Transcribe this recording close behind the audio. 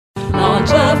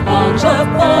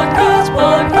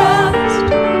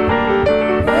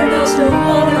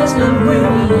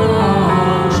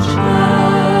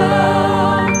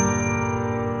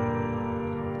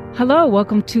Hello,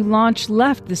 welcome to Launch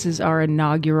Left. This is our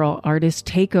inaugural Artist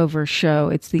Takeover show.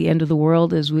 It's the end of the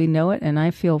world as we know it, and I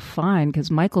feel fine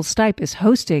because Michael Stipe is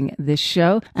hosting this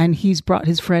show, and he's brought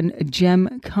his friend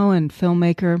Jem Cohen,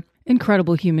 filmmaker,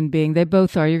 incredible human being. They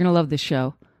both are. You're going to love the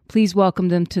show. Please welcome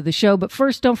them to the show. But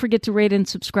first, don't forget to rate and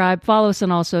subscribe. Follow us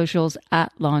on all socials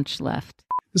at Launch Left.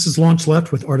 This is Launch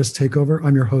Left with Artist Takeover.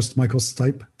 I'm your host, Michael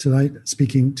Stipe, tonight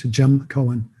speaking to Jem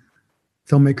Cohen,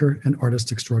 filmmaker and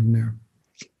artist extraordinaire.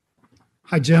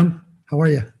 Hi, Jem. How are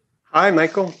you? Hi,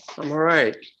 Michael. I'm all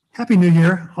right. Happy New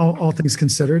Year, all things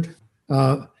considered.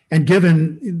 And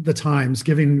given the times,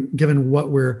 given what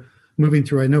we're moving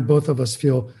through, I know both of us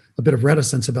feel a bit of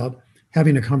reticence about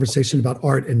having a conversation about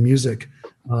art and music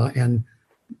and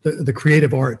the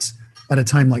creative arts at a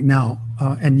time like now.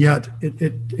 And yet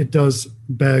it does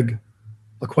beg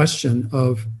a question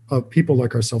of people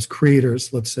like ourselves,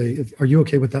 creators, let's say. Are you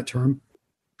okay with that term?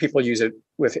 People use it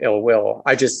with ill will.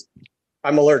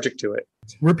 I'm allergic to it.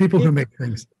 We're people who make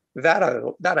things. That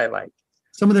I like.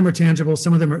 Some of them are tangible.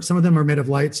 Some of them are made of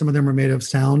light. Some of them are made of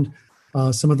sound.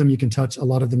 Some of them you can touch. A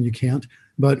lot of them you can't.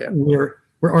 But yeah. We're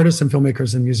artists and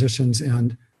filmmakers and musicians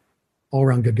and all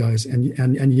around good guys.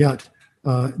 And yet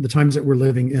the times that we're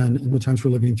living in and the times we're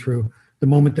living through, the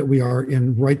moment that we are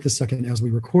in right this second as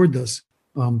we record this,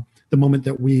 the moment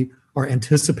that we are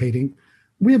anticipating,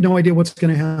 we have no idea what's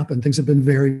going to happen. Things have been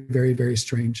very, very, very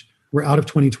strange. We're out of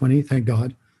 2020, thank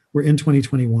God. We're in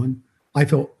 2021. I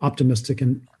feel optimistic,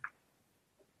 and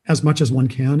as much as one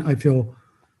can, I feel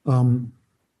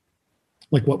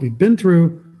like what we've been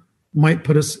through might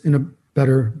put us in a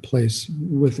better place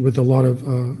with a lot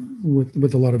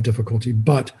of difficulty.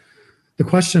 But the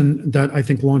question that I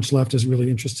think Launch Left is really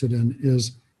interested in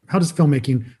is, how does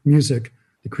filmmaking, music,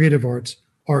 the creative arts,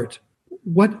 art,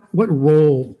 what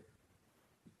role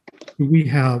do we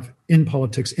have in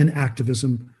politics, in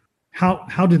activism?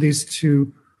 How do these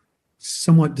two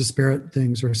somewhat disparate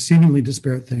things or seemingly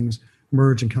disparate things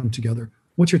merge and come together?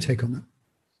 What's your take on that?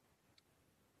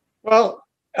 Well,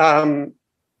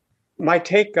 my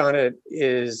take on it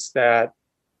is that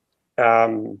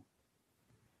the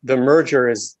merger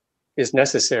is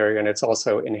necessary, and it's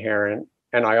also inherent.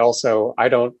 And I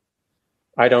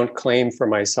don't claim for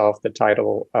myself the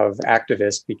title of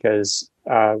activist because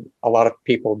a lot of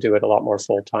people do it a lot more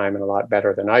full time and a lot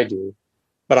better than I do.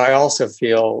 But I also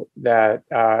feel that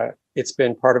it's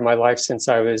been part of my life since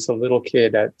I was a little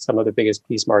kid at some of the biggest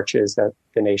peace marches that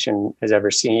the nation has ever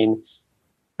seen.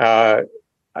 I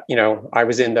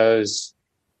was in those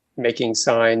making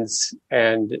signs,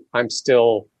 and I'm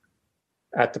still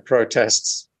at the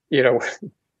protests,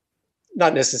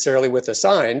 not necessarily with a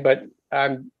sign, but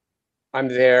I'm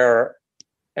there.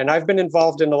 And I've been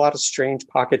involved in a lot of strange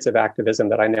pockets of activism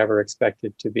that I never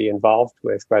expected to be involved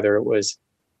with, whether it was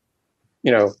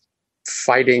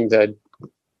fighting the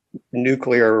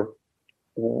nuclear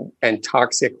and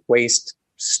toxic waste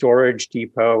storage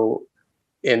depot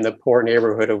in the poor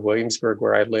neighborhood of Williamsburg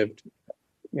where I lived.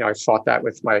 I fought that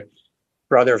with my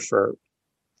brother for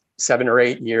 7 or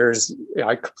 8 years.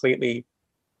 I completely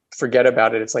forget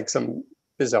about it. It's like some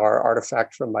bizarre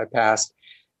artifact from my past.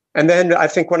 And then I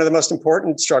think one of the most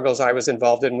important struggles I was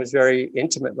involved in was very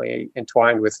intimately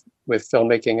entwined with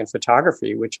filmmaking and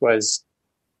photography, which was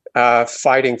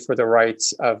fighting for the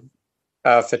rights of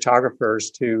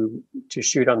photographers to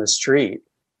shoot on the street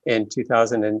in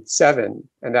 2007.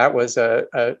 And that was a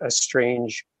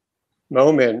strange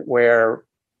moment where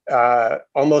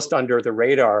almost under the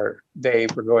radar, they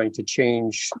were going to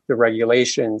change the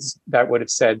regulations that would have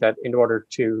said that in order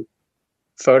to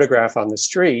photograph on the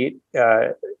street,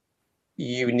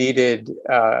 you needed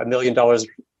 $1 million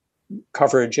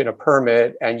coverage in a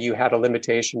permit, and you had a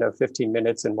limitation of 15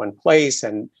 minutes in one place,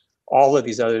 and all of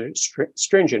these other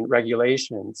stringent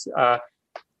regulations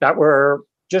that were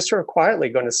just sort of quietly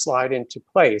going to slide into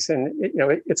place. And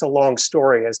it's a long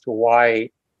story as to why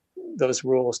those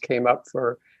rules came up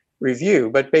for review,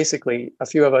 but basically a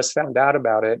few of us found out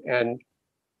about it, and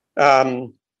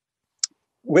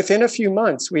within a few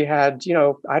months we had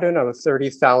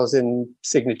 30,000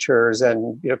 signatures,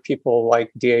 and people like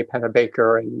D.A.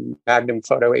 Pennebaker and Magnum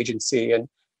Photo Agency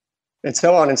and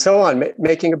so on,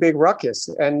 making a big ruckus.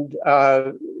 And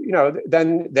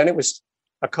then it was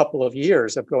a couple of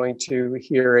years of going to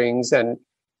hearings, and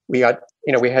we had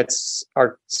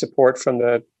our support from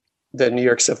the New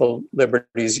York Civil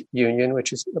Liberties Union,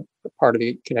 which is a part of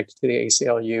connected to the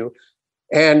ACLU.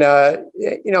 And,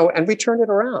 and we turned it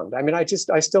around. I mean, I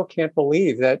still can't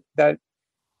believe that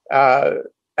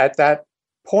at that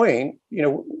point,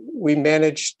 we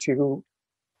managed to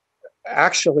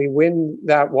actually win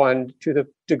that one to the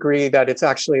degree that it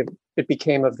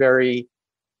became a very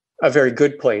a very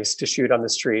good place to shoot on the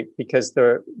street, because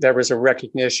there was a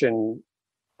recognition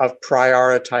of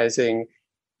prioritizing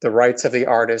the rights of the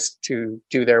artist to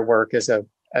do their work as a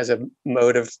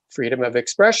mode of freedom of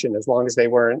expression, as long as they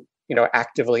weren't,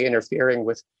 actively interfering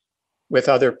with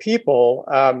other people.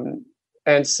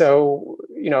 And so,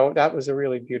 that was a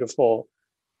really beautiful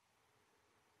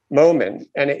moment,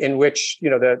 and in which,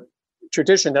 the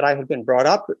tradition that I had been brought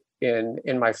up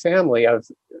in my family of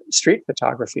street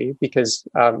photography, because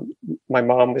my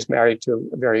mom was married to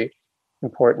a very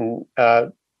important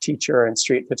teacher and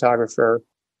street photographer.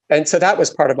 And so that was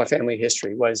part of my family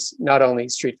history, was not only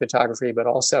street photography, but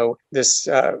also this,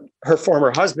 her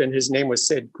former husband, his name was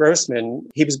Sid Grossman.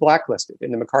 He was blacklisted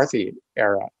in the McCarthy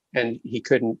era, and he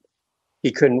couldn't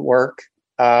work.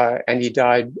 And he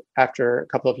died after a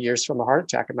couple of years from a heart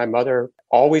attack. And my mother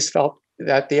always felt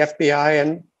that the FBI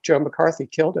and Joe McCarthy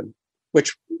killed him,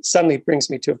 which suddenly brings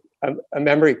me to a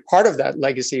memory. Part of that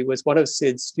legacy was one of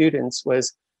Sid's students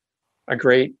was a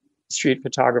great street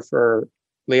photographer,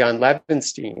 Leon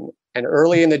Levenstein. And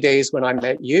early in the days when I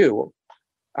met you,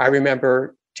 I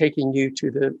remember taking you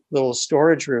to the little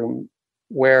storage room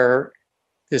where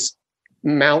this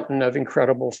mountain of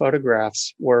incredible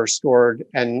photographs were stored.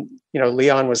 And,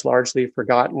 Leon was largely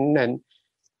forgotten. And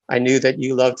I knew that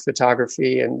you loved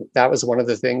photography. And that was one of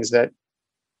the things that,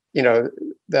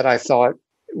 that I thought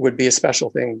would be a special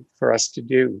thing for us to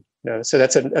do. So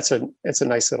that's a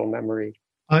nice little memory.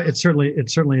 It certainly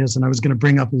is. And I was going to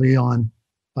bring up Leon.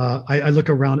 I look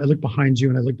around, I look behind you,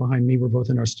 and I look behind me. We're both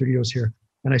in our studios here,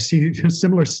 and I see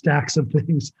similar stacks of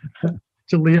things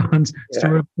to Leon's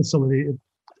storage facility.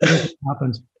 It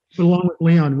happens. But along with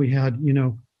Leon, we had,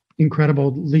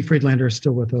 incredible. Lee Friedlander is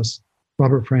still with us.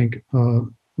 Robert Frank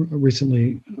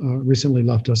recently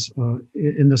left us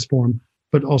in this form,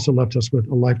 but also left us with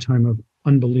a lifetime of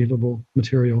unbelievable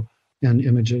material and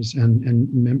images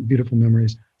and beautiful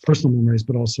memories, personal memories,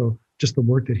 but also just the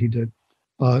work that he did.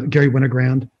 Gary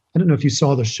Winogrand. I don't know if you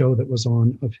saw the show that was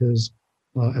on of his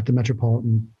at the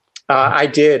Metropolitan. I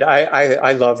did.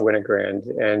 I love Winogrand,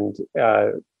 and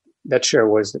that show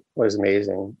was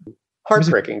amazing.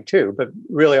 Heartbreaking too, but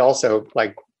really also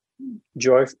like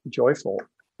joyful.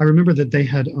 I remember that they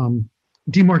had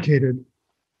demarcated,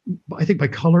 I think by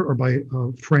color or by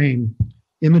frame,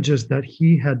 images that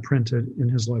he had printed in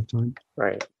his lifetime.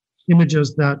 Right.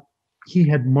 Images that he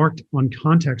had marked on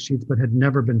contact sheets but had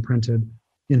never been printed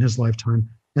in his lifetime.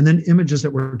 And then images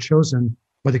that were chosen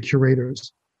by the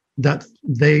curators that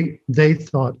they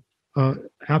thought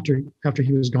after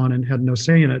he was gone and had no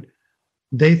say in it,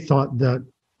 they thought that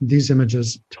these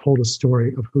images told a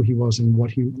story of who he was and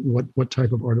what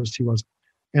type of artist he was.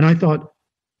 And I thought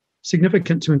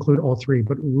significant to include all three,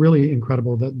 but really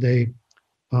incredible that they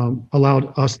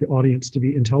allowed us, the audience, to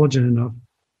be intelligent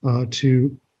enough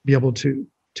to be able to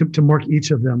mark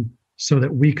each of them so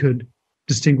that we could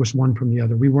distinguish one from the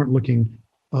other. We weren't looking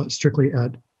strictly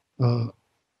at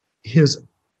his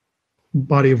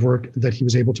body of work that he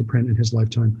was able to print in his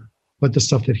lifetime, but the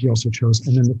stuff that he also chose,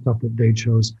 and then the stuff that they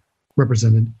chose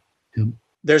represented him.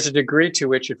 There's a degree to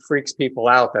which it freaks people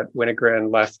out that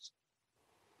Winogrand left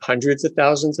hundreds of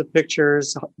thousands of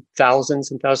pictures,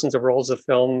 thousands and thousands of rolls of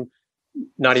film,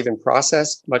 not even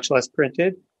processed, much less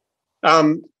printed.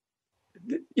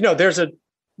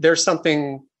 There's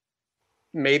something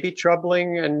maybe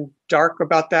troubling and dark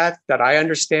about that I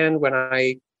understand when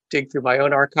I dig through my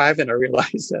own archive and I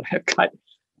realize that I've got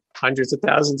hundreds of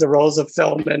thousands of rolls of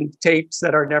film and tapes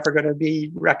that are never going to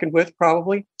be reckoned with,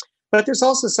 probably. But there's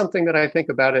also something that I think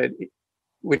about it,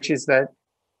 which is that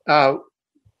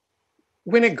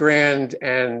Winogrand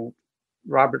and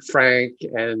Robert Frank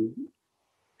and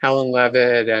Helen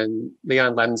Levitt and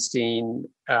Leon Levenstein,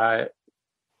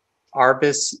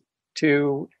 Arbus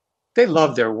too, they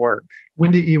love their work.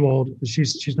 Wendy Ewald,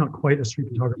 she's not quite a street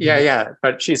photographer. Yeah,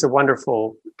 but she's a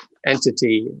wonderful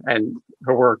entity, and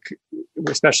her work,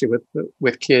 especially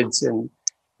with kids, and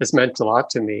has meant a lot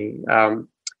to me.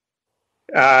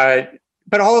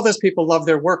 But all of those people love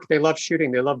their work. They love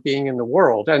shooting. They love being in the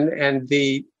world, and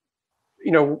the,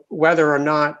 whether or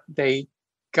not they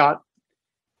got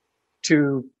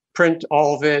to print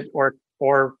all of it or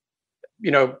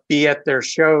be at their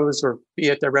shows or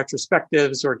be at their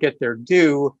retrospectives or get their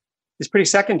due is pretty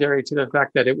secondary to the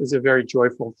fact that it was a very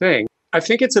joyful thing. I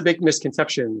think it's a big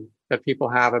misconception that people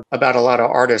have about a lot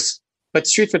of artists, but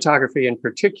street photography in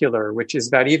particular, which is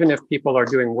that even if people are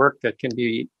doing work that can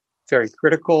be very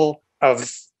critical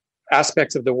of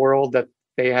aspects of the world that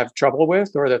they have trouble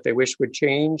with or that they wish would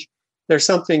change, there's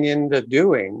something in the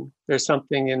doing. There's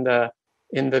something in the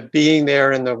being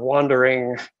there and the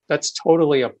wandering that's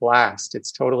totally a blast.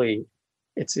 It's totally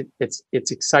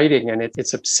it's exciting and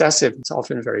it's obsessive. It's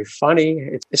often very funny.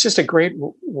 It's just a great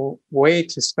way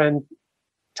to spend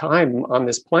time on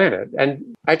this planet.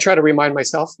 And I try to remind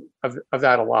myself of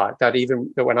that a lot, that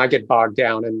even when I get bogged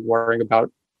down and worrying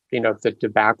about, the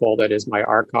debacle that is my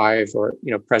archive or,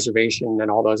 preservation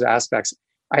and all those aspects,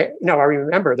 I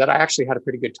remember that I actually had a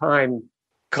pretty good time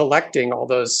collecting all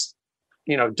those,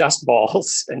 dust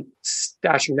balls and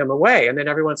stashing them away. And then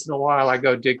every once in a while I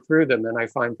go dig through them and I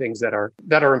find things that are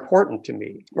important to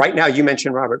me. Right now, you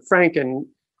mentioned Robert Frank, and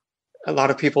a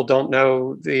lot of people don't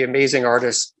know the amazing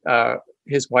artist,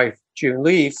 his wife, June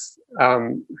Leaf,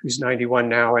 who's 91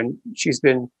 now. And she's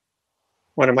been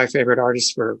one of my favorite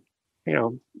artists for,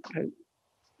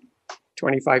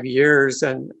 25 years.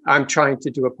 And I'm trying to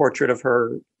do a portrait of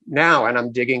her now. And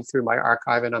I'm digging through my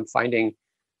archive and I'm finding,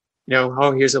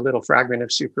 here's a little fragment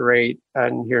of Super 8.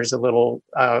 And here's a little,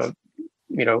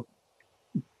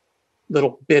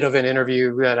 little bit of an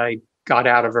interview that I got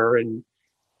out of her in,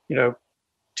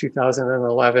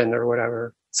 2011 or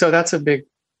whatever. So that's a big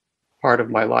part of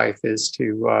my life, is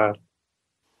to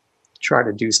try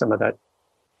to do some of that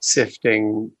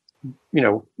sifting,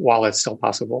 while it's still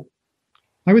possible.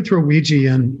 I would throw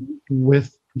Ouija in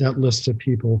with that list of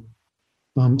people,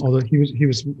 although he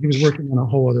was working on a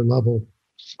whole other level.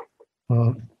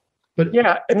 But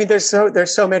yeah, I mean, there's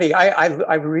so many. I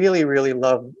really, really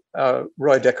love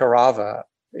Roy DeCarava,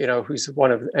 who's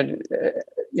one of, and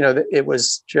it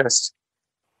was just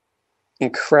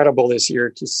incredible this year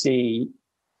to see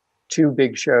 2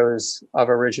 big shows of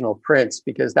original prints,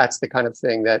 because that's the kind of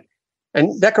thing that,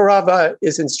 and DeCarava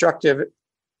is instructive.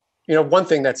 One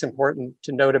thing that's important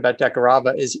to note about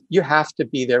DeCarava is you have to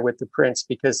be there with the prints,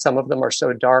 because some of them are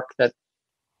so dark that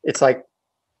it's like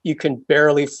you can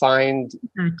barely find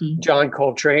John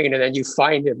Coltrane, and then you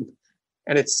find him,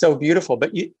 and it's so beautiful.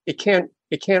 But it can't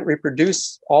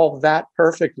reproduce all that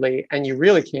perfectly, and you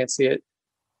really can't see it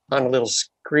on a little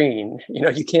screen.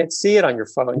 You can't see it on your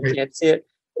phone. You can't see it.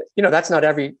 That's not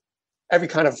every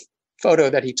kind of photo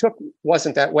that he took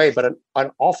wasn't that way, but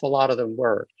an awful lot of them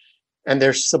were, and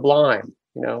they're sublime.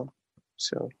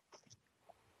 So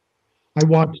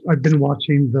I've been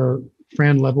watching the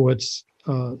Fran Lebowitz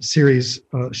series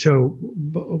show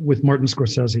with Martin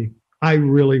Scorsese. I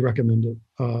really recommend it.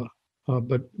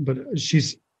 But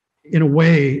she's, in a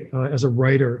way, as a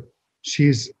writer,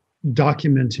 she's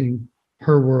documenting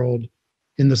her world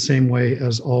in the same way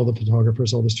as all the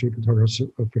photographers, all the street photographers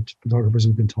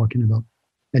we've been talking about,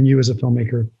 and you as a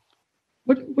filmmaker.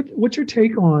 What's your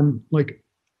take on, like,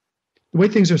 the way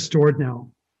things are stored now,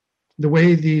 the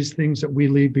way these things that we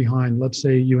leave behind? Let's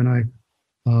say you and I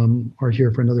are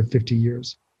here for another 50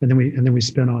 years, and then we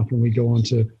spin off and we go on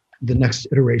to the next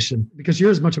iteration, because you're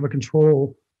as much of a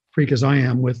control freak as I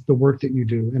am with the work that you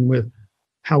do and with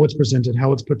how it's presented,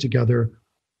 how it's put together,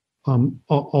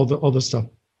 all the stuff.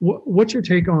 What's your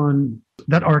take on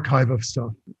that archive of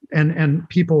stuff and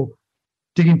people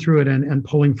digging through it and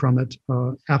pulling from it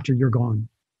after you're gone,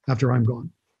 after I'm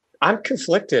gone? I'm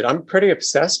conflicted. I'm pretty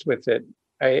obsessed with it.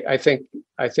 I think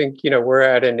we're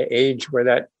at an age where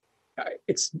that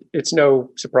it's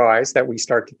no surprise that we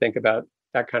start to think about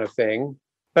that kind of thing.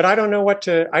 But I don't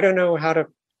know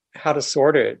how to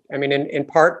sort it. I mean, in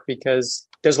part because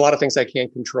there's a lot of things I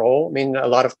can't control. I mean, a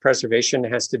lot of preservation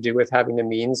has to do with having the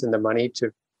means and the money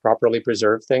to properly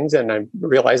preserve things. And I'm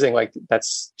realizing, like,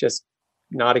 that's just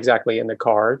not exactly in the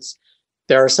cards.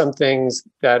 There are some things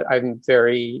that I'm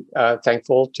very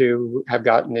thankful to have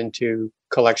gotten into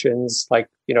collections, like,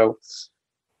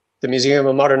 the Museum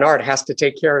of Modern Art has to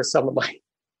take care of some of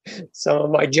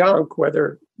my junk,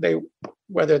 whether they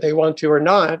want to or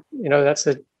not. That's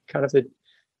a kind of the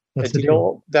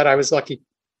deal that I was lucky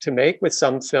to make with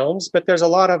some films. But there's a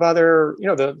lot of other,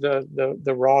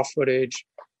 the raw footage,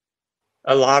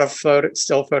 a lot of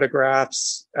still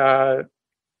photographs. A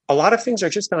lot of things are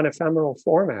just on ephemeral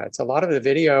formats. A lot of the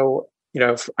video,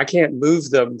 I can't move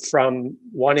them from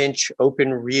 1-inch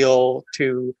open reel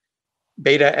to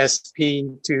Beta SP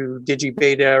to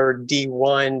Digibeta or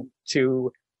D1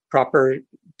 to proper,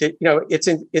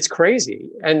 it's crazy.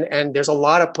 And there's a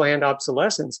lot of planned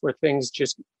obsolescence where things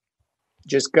just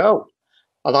go.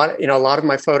 A lot of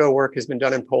my photo work has been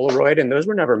done in Polaroid, and those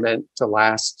were never meant to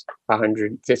last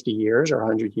 150 years or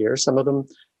 100 years. Some of them,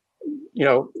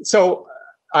 so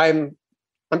I'm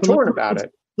torn about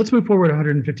it. Let's move forward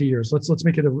 150 years. Let's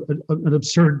make it an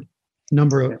absurd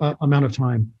amount of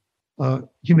time.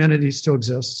 Humanity still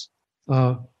exists.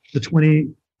 The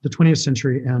 20th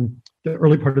century and the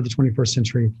early part of the 21st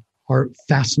century are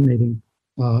fascinating.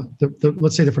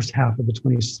 Let's say the first half of the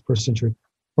 21st century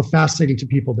are fascinating to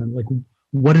people. Then, like,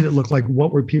 what did it look like?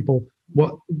 What were people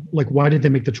what, like, why did they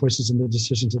make the choices and the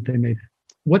decisions that they made?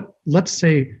 Let's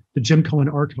say the Jim Cohen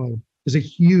archive is a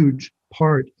huge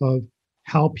part of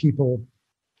how people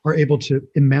are able to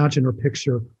imagine or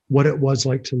picture what it was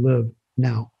like to live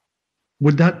now.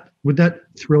 Would that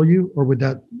thrill you, or would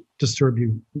that disturb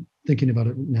you thinking about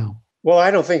it now? Well,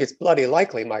 I don't think it's bloody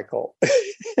likely, Michael.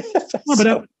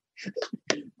 No,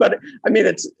 but I mean,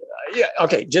 it's yeah.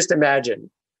 Okay, just imagine.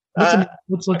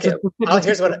 Here's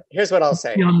what I'll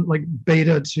say. Beyond like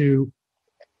beta to,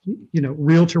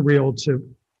 reel to reel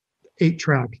to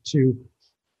 8-track to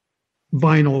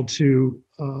vinyl to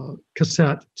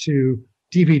cassette to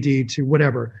DVD to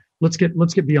whatever. Let's get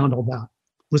beyond all that.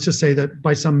 Let's just say that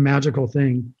by some magical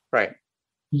thing, right,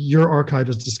 your archive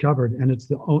is discovered, and it's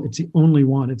the only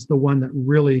one. It's the one that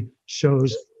really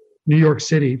shows New York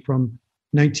City from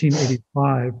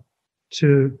 1985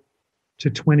 to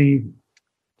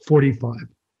 2045.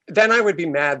 Then I would be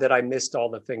mad that I missed all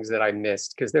the things that I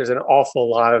missed, because there's an awful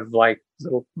lot of like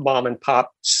little mom and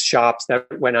pop shops that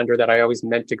went under that I always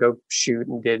meant to go shoot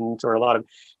and didn't, or a lot of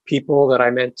people that I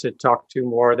meant to talk to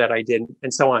more that I didn't,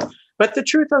 and so on. But the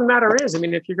truth of the matter is, I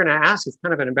mean, if you're going to ask, it's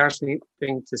kind of an embarrassing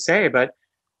thing to say, but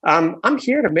I'm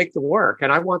here to make the work,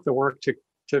 and I want the work to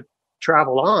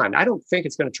travel on. I don't think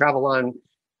it's going to travel on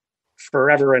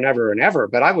forever and ever and ever,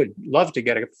 but I would love to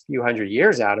get a few hundred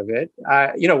years out of it.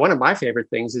 One of my favorite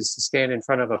things is to stand in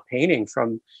front of a painting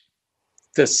from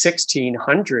the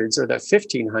 1600s or the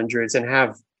 1500s and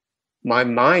have my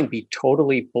mind be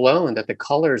totally blown that the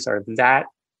colors are that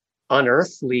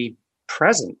unearthly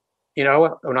present.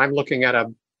 When I'm looking at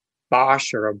a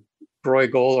Bosch or a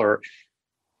Bruegel or,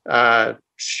 I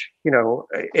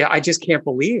just can't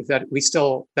believe that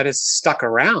that it's stuck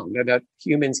around, and that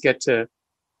humans get to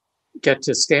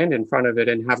stand in front of it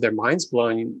and have their minds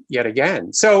blown yet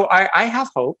again. So I have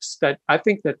hopes that I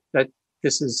think that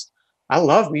this is, I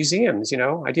love museums.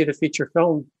 I did a feature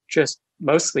film just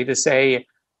mostly to say,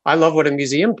 I love what a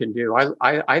museum can do.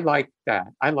 I like that.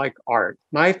 I like art.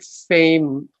 My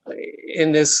fame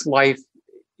in this life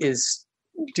is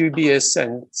dubious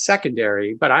and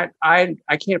secondary, but I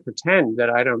can't pretend that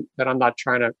I'm not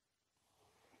trying to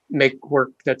make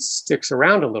work that sticks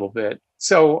around a little bit.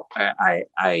 So I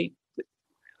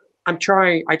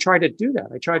try to do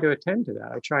that. I try to attend to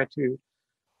that.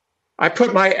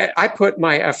 I put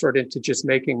my effort into just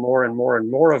making more and more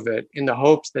and more of it, in the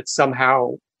hopes that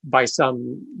somehow, by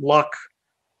some luck,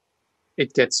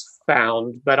 it gets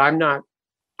found. But I'm not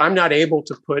able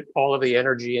to put all of the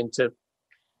energy into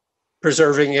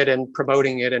preserving it and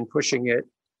promoting it and pushing it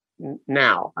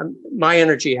now. My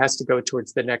energy has to go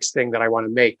towards the next thing that I want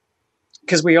to make,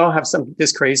 because we all have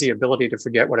this crazy ability to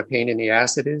forget what a pain in the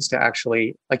ass it is to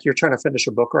actually, like, you're trying to finish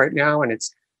a book right now, and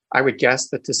I would guess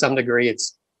that to some degree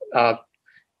it's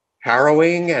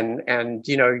harrowing, and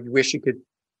you wish you could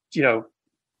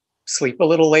sleep a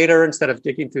little later instead of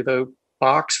digging through the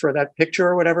box for that picture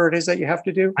or whatever it is that you have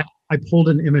to do. I pulled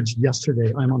an image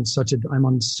yesterday. I'm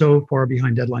on so far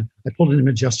behind deadline. I pulled an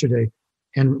image yesterday,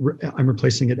 and I'm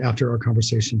replacing it after our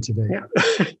conversation today. Yeah.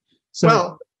 So,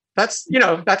 well, that's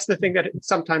the thing that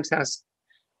sometimes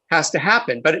has to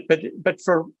happen. But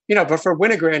for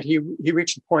Winogrand, he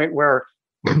reached a point where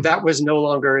that was no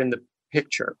longer in the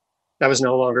picture. That was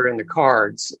no longer in the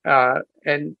cards.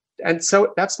 And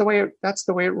so that's the way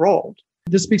it rolled.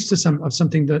 This speaks to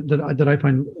something that I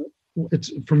find,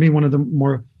 it's for me one of the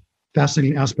more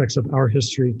fascinating aspects of our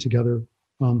history together,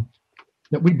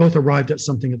 that we both arrived at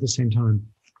something at the same time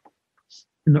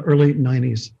in the early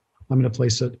 90s. I'm going to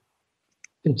place it.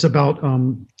 It's about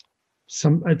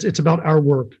it's about our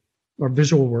work, our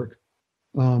visual work,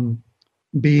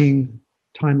 being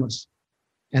timeless,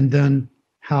 and then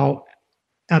how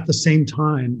at the same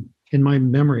time, in my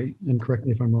memory, and correct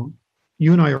me if I'm wrong,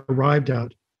 you and I arrived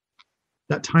at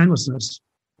that timelessness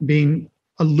being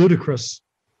a ludicrous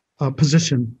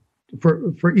position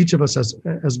for each of us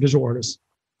as visual artists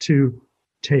to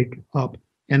take up.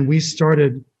 And we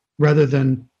started, rather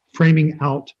than framing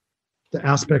out the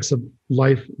aspects of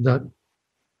life that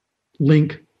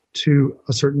link to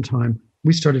a certain time,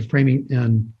 we started framing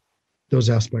in those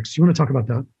aspects. Do you want to talk about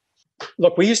that?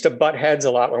 Look, we used to butt heads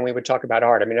a lot when we would talk about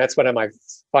art. I mean, that's one of my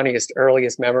funniest,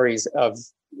 earliest memories of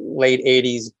late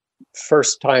 80s,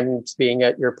 first time being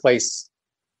at your place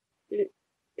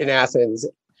in Athens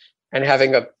and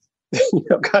having a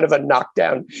kind of a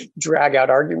knockdown, drag out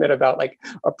argument about like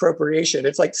appropriation.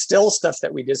 It's like still stuff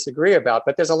that we disagree about,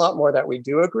 but there's a lot more that we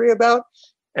do agree about.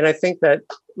 And I think that,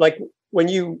 like, when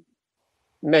you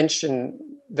mention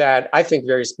that, I think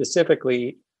very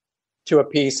specifically to a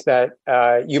piece that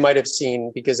you might have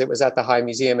seen because it was at the High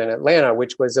Museum in Atlanta,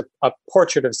 which was a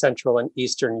portrait of Central and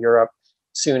Eastern Europe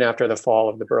soon after the fall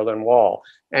of the Berlin Wall.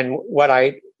 And what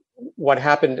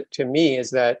happened to me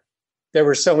is that there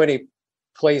were so many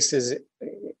places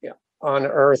on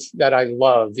earth that I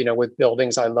loved, with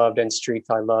buildings I loved and streets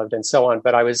I loved and so on.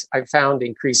 But I found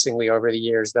increasingly over the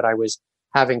years that I was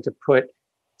having to put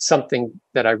something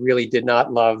that I really did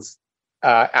not love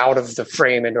out of the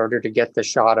frame in order to get the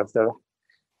shot of the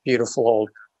beautiful old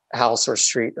house or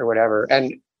street or whatever.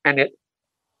 And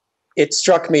it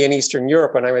struck me in Eastern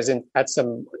Europe when I was at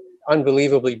some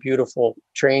unbelievably beautiful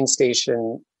train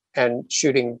station and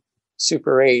shooting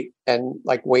Super 8 and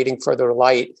like waiting for the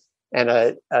light, and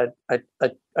a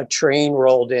train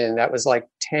rolled in that was like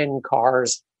 10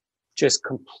 cars, just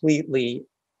completely,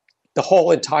 the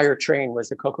whole entire train was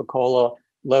the Coca-Cola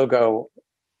logo,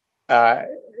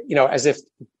 as if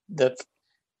the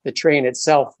train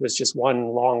itself was just one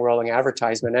long rolling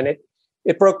advertisement. And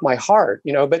it broke my heart,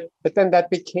 but then that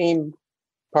became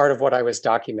part of what I was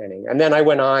documenting. And then I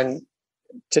went on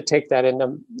to take that in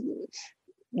a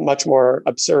much more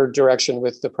absurd direction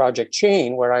with the Project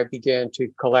Chain, where I began to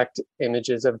collect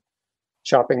images of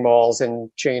shopping malls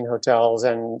and chain hotels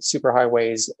and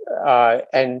superhighways,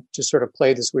 and to sort of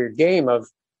play this weird game of,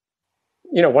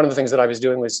 one of the things that I was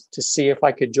doing was to see if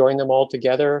I could join them all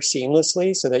together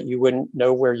seamlessly so that you wouldn't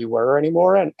know where you were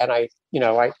anymore. And I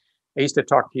used to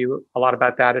talk to you a lot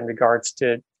about that in regards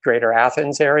to Greater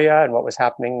Athens area and what was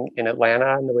happening in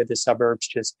Atlanta and the way the suburbs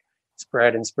just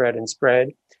spread and spread and spread.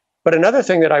 But another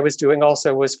thing that I was doing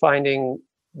also was finding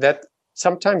that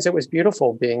sometimes it was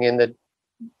beautiful being in the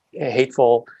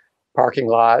hateful parking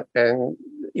lot and,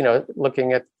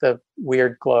 looking at the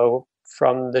weird glow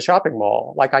from the shopping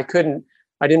mall. Like I didn't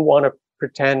want to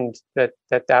pretend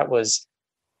that was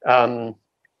not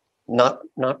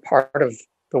part of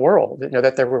the world,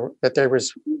 that there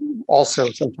was also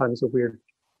sometimes a weird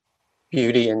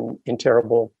beauty in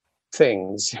terrible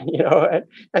things,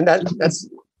 and that's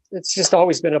it's just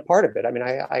always been a part of it. I mean,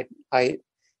 I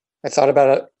thought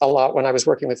about it a lot when I was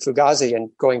working with Fugazi and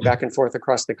going back and forth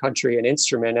across the country and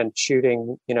instrument and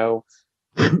shooting,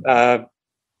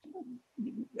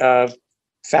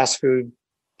 fast food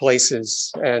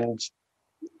places and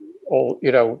all,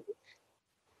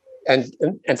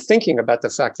 and thinking about the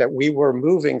fact that we were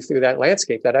moving through that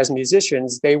landscape, that as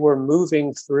musicians, they were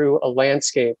moving through a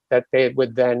landscape that they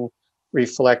would then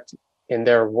reflect in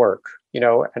their work,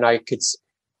 and I could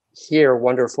hear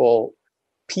wonderful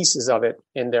pieces of it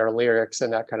in their lyrics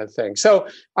and that kind of thing. So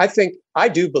I think I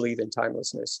do believe in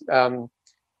timelessness.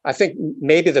 I think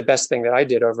maybe the best thing that I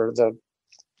did over the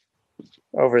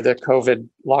COVID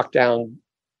lockdown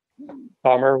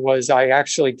bummer was I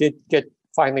actually did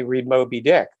finally read Moby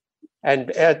Dick.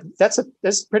 And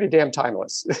that's pretty damn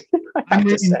timeless.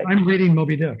 I'm reading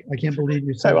Moby Dick. I can't believe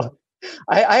you said that.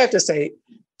 I have to say,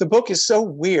 the book is so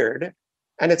weird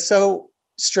and it's so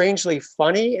strangely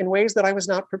funny in ways that I was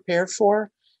not prepared for.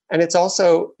 And it's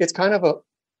kind of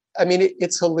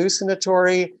it's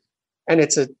hallucinatory and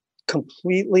it's a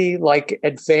completely like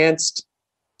advanced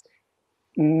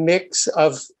mix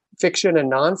of fiction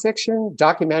and nonfiction,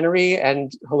 documentary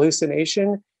and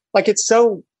hallucination. Like it's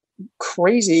so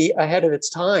crazy ahead of its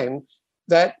time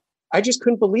that I just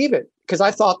couldn't believe it because I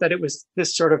thought that it was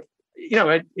this sort of,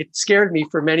 it scared me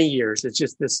for many years. It's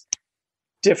just this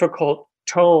difficult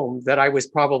tome that I was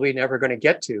probably never going to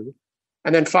get to.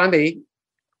 And then finally,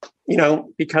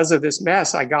 because of this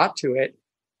mess, I got to it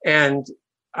and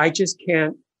I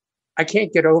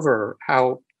can't get over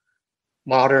how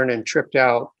modern and tripped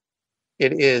out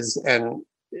it is. And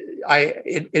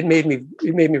it made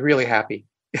me really happy.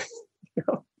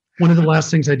 One of the last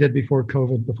things I did before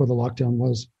COVID, before the lockdown,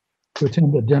 was to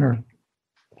attend a dinner.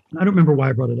 I don't remember why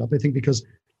I brought it up. I think because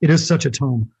it is such a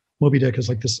tome. Moby Dick is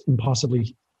like this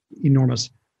impossibly enormous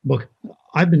book.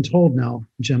 I've been told now,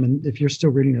 Jim, and if you're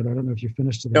still reading it, I don't know if you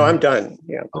finished it. No, I'm done.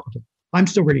 Yeah. Oh, okay. I'm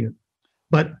still reading it.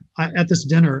 But at this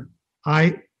dinner,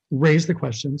 I raised the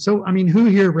question. So, I mean, who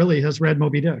here really has read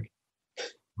Moby Dick?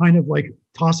 Kind of like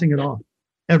tossing it off.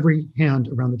 Every hand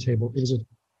around the table. It was a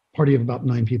party of about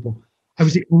 9 people. I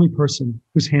was the only person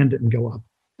whose hand didn't go up.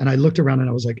 And I looked around and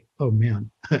I was like, oh man,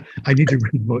 I need to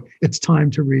read the book. It's time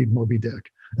to read Moby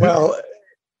Dick. Well,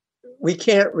 we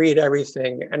can't read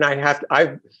everything. And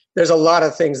there's a lot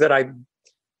of things that I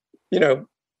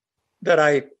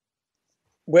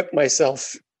whip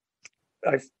myself,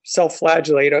 I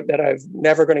self-flagellate that I'm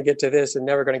never going to get to this and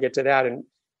never going to get to that. And,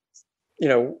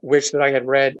 wish that I had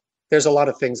read. There's a lot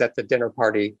of things at the dinner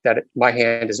party that my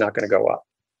hand is not going to go up.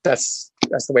 That's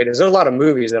the way it is. There's a lot of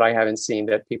movies that I haven't seen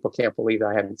that people can't believe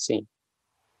I haven't seen.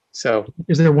 So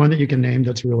is there one that you can name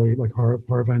that's really like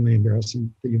horrifyingly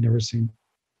embarrassing that you've never seen?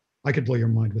 I could blow your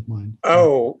mind with mine.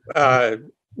 Oh,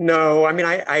 No, I mean,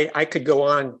 I could go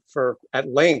on for at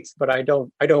length, but I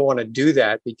don't want to do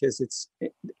that because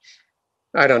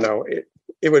I don't know,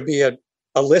 it would be a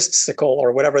listicle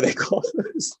or whatever they call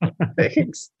those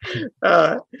things.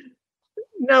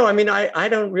 No, I mean, I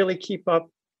don't really keep up.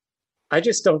 I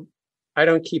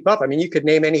don't keep up. I mean, you could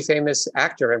name any famous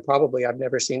actor and probably I've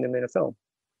never seen them in a film,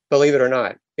 believe it or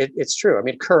not. It's true. I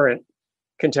mean, current,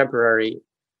 contemporary.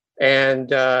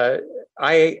 And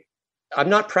I'm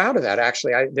not proud of that,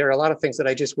 actually. There are a lot of things that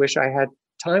I just wish I had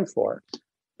time for.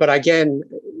 But again,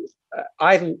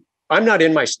 I'm not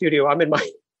in my studio. I'm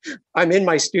in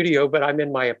my studio, but I'm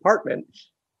in my apartment.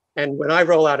 And when I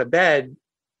roll out of bed,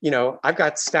 I've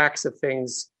got stacks of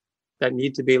things that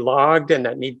need to be logged and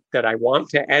that I want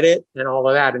to edit and all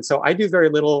of that. And so I do very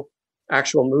little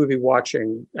actual movie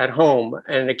watching at home.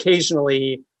 And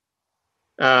occasionally,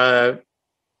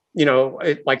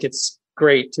 it's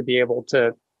great to be able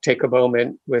to take a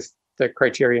moment with the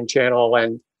Criterion Channel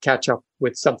and catch up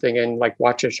with something and like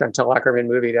watch a Chantal Akerman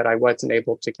movie that I wasn't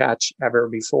able to catch ever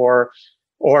before.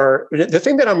 Or the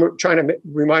thing that I'm trying to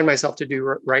remind myself to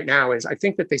do right now is I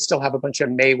think that they still have a bunch of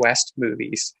Mae West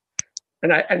movies.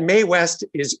 And Mae West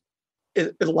is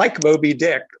like Moby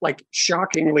Dick, like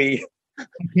shockingly. I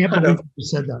can't believe you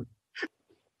said that.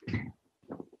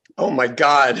 Oh my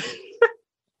God.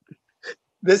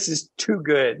 This is too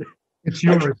good. It's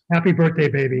yours. Happy birthday,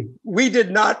 baby. We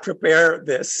did not prepare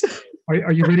this.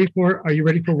 Are you ready for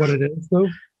what it is though?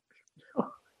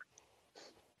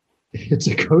 It's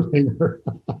a coat hanger.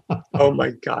 Oh my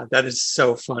God. That is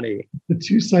so funny. The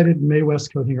two-sided Mae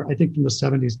West coat hanger, I think from the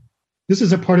 70s. This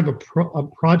is a part of a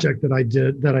project that I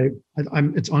did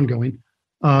it's ongoing,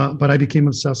 but I became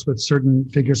obsessed with certain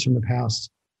figures from the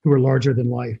past who were larger than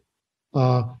life.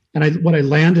 And what I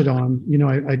landed on,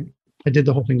 I did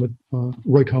the whole thing with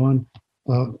Roy Cohen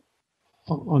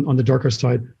on the darker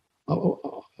side,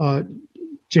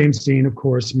 James Dean, of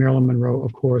course, Marilyn Monroe,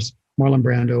 of course, Marlon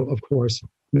Brando, of course,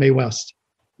 Mae West.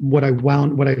 What I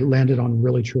landed on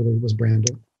really truly was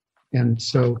Brando, and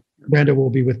so Brando will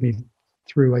be with me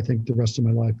through, I think, the rest of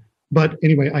my life. But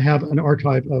anyway, I have an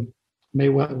archive of Mae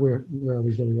West. Where are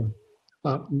we? Here we go.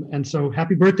 And so,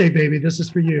 happy birthday, baby! This is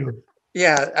for you.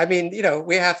 Yeah, I mean,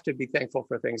 we have to be thankful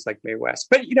for things like Mae West.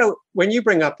 But when you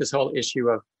bring up this whole issue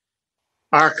of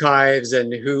archives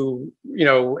and who,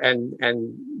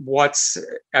 and what's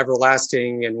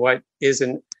everlasting and what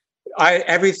isn't,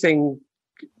 everything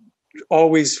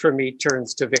always for me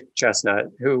turns to Vic Chestnut,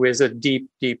 who is a deep,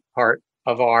 deep part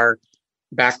of our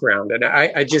background. And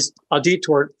I'll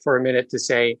detour for a minute to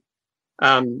say,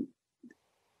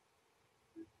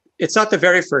 it's not the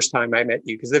very first time I met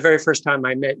you, because the very first time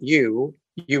I met you,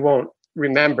 you won't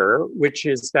remember, which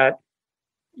is that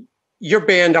your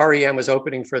band REM was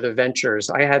opening for the Ventures.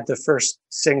 I had the first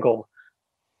single,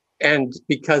 and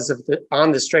because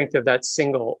on the strength of that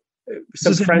single,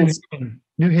 some friends.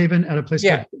 New Haven at a place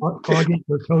called Foggy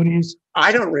or Cody's.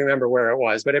 I don't remember where it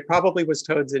was, but it probably was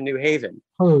Toads in New Haven.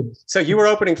 Toads. So you were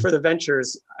opening for the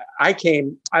Ventures. I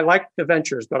liked the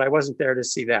Ventures, but I wasn't there to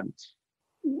see them.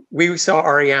 We saw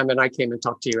REM and I came and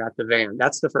talked to you at the van.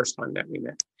 That's the first time that we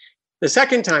met. The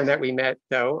second time that we met,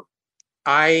 though,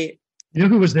 you know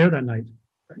who was there that night?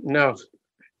 No.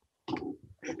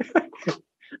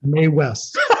 Mae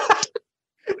West.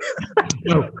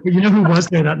 No, but you know who was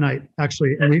there that night,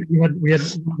 actually? And we had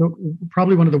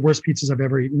probably one of the worst pizzas I've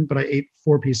ever eaten, but I ate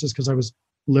 4 pieces because I was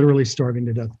literally starving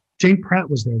to death. Jane Pratt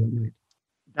was there that night.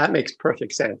 That makes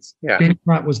perfect sense. Yeah. Jane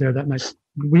Pratt was there that night.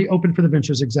 We opened for the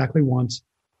Ventures exactly once.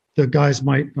 The guys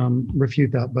might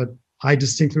refute that, but I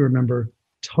distinctly remember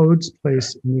Toad's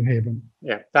Place in New Haven.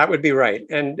 Yeah, that would be right.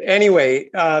 And anyway,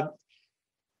 I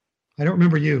don't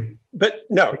remember you. But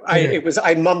no,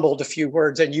 I mumbled a few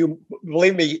words, and you,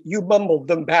 believe me, you mumbled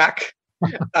them back,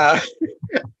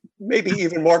 maybe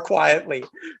even more quietly.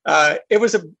 It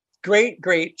was a great,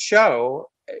 great show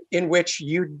in which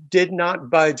you did not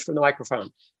budge from the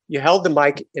microphone. You held the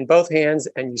mic in both hands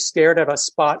and you stared at a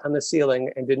spot on the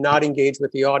ceiling and did not engage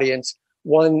with the audience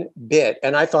one bit.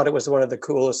 And I thought it was one of the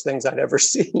coolest things I'd ever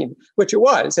seen, which it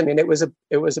was. I mean, it was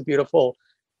a beautiful,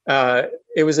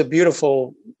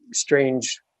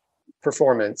 strange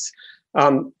performance.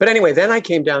 But anyway, then I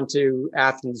came down to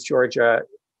Athens, Georgia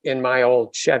in my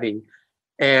old Chevy.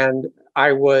 And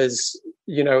I was,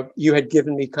 you had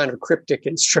given me kind of cryptic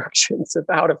instructions of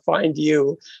how to find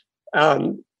you.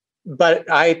 But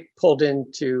I pulled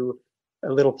into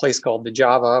a little place called the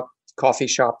Java coffee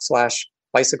shop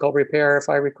 / bicycle repair, if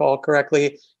I recall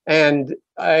correctly. And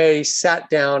I sat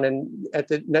down, and at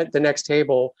the next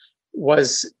table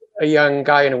was a young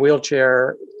guy in a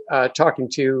wheelchair talking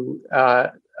to a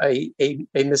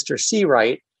Mr.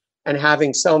 Seawright, and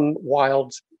having some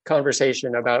wild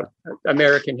conversation about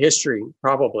American history,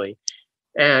 probably.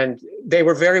 And they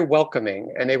were very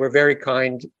welcoming, and they were very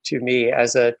kind to me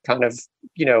as a kind of,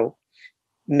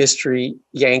 mystery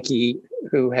Yankee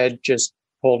who had just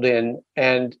pulled in.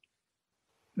 And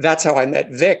that's how I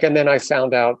met Vic. And then I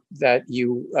found out that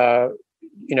you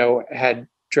had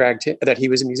dragged him, that he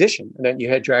was a musician, and that you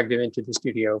had dragged him into the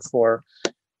studio for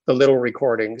the little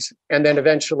recordings. And then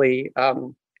eventually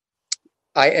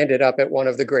I ended up at one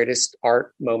of the greatest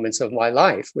art moments of my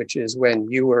life, which is when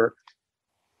you were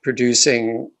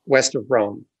producing West of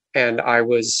Rome. And I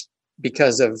was,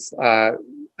 because of a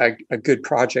good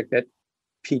project that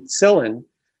Pete Sillin,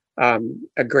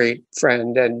 a great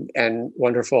friend and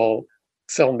wonderful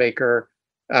filmmaker,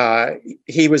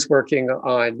 he was working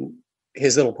on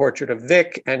his little portrait of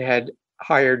Vic and had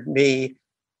hired me,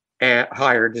 and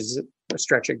hired is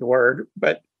stretching the word,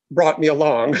 but brought me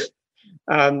along.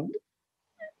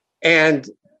 And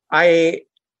I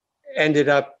ended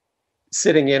up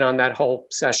sitting in on that whole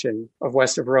session of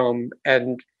West of Rome.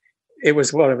 And it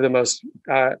was one of the most,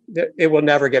 it will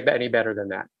never get any better than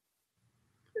that.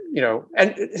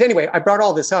 And anyway, I brought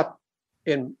all this up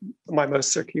in my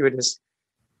most circuitous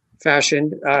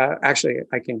fashion. Actually,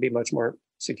 I can be much more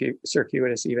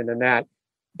circuitous even than that.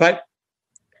 But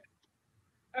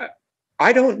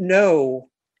I don't know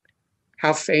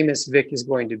how famous Vic is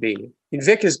going to be.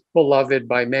 Vic is beloved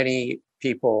by many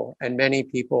people, and many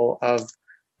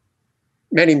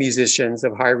musicians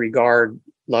of high regard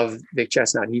love Vic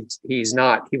Chestnut. He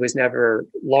was never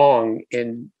long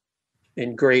in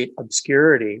great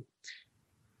obscurity,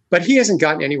 but he hasn't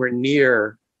gotten anywhere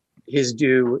near his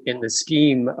due in the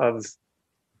scheme of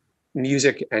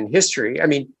music and history. I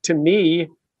mean, to me,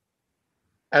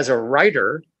 as a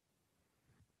writer,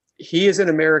 he is an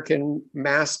American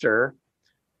master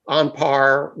on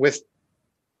par with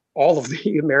all of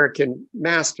the American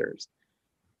masters.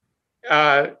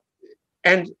 And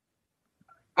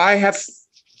I have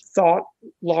thought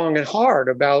long and hard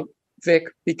about Vic,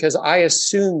 because I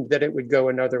assumed that it would go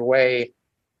another way,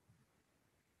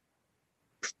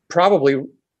 probably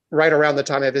right around the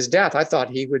time of his death. I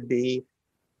thought he would be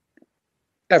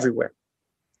everywhere.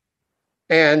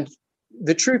 And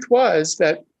the truth was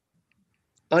that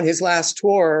on his last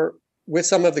tour with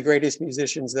some of the greatest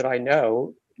musicians that I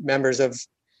know, members of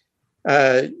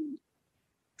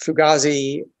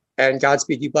Fugazi and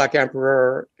Godspeed You Black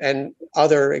Emperor and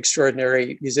other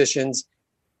extraordinary musicians,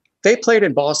 they played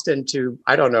in Boston to,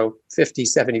 50,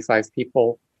 75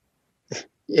 people.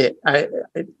 That's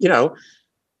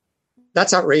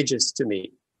outrageous to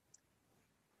me.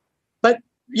 But,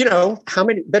 how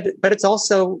many, but it's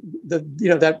also the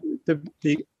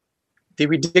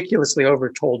ridiculously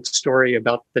overtold story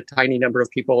about the tiny number of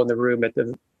people in the room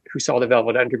who saw the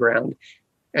Velvet Underground,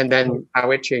 and then how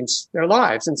it changed their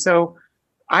lives. And so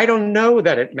I don't know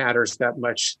that it matters that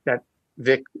much that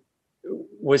Vic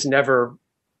was never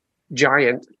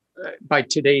giant by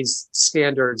today's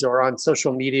standards or on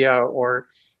social media, or,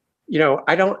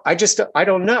 I don't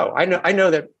know. I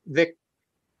know that Vic,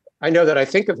 I know that I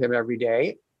think of him every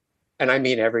day, and I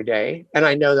mean every day. And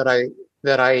I know that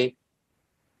I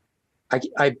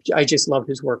just love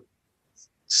his work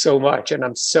so much. And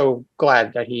I'm so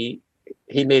glad that he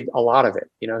made a lot of it.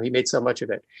 He made so much of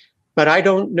it. But I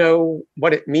don't know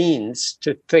what it means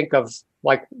to think of,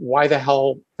 like, why the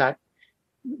hell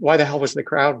was the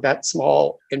crowd that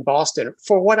small in Boston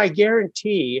for what I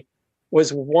guarantee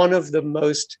was one of the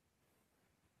most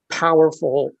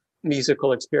powerful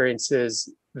musical experiences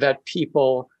that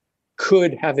people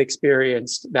could have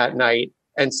experienced that night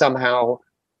and somehow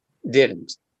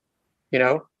didn't,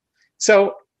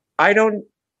 So I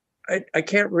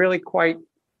can't really quite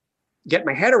get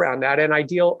my head around that. And I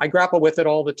grapple with it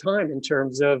all the time in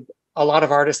terms of a lot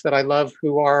of artists that I love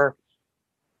who are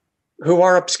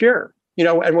obscure,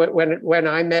 and when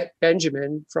I met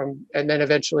Benjamin and then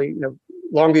eventually,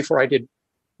 long before I did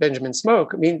Benjamin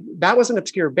Smoke, I mean, that was an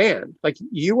obscure band. Like,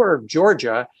 you were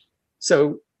Georgia,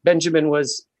 so Benjamin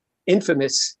was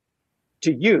infamous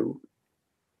to you,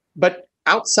 but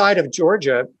outside of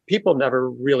Georgia, people never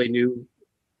really knew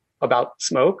about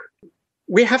Smoke.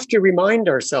 We have to remind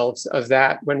ourselves of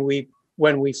that when we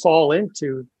fall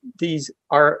into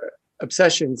our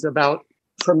obsessions about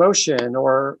promotion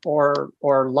or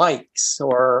likes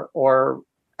or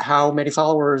how many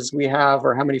followers we have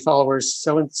or how many followers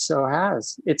so and so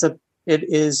has. It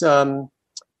is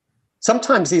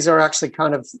sometimes these are actually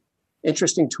kind of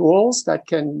interesting tools that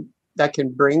can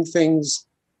bring things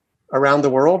around the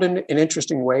world in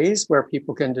interesting ways where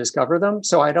people can discover them.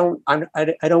 So I don't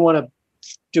want to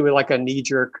do it like a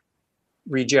knee-jerk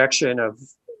rejection of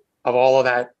all of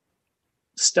that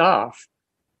stuff.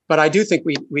 But I do think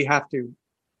we have to.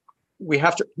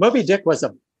 Moby Dick was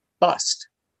a bust.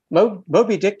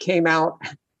 Moby Dick came out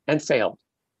and failed.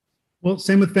 Well,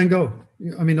 same with Van Gogh.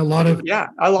 I mean, a lot of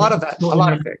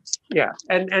things. Yeah,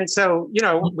 and so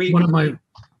one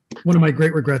of my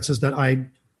great regrets is that I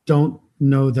don't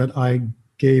know that I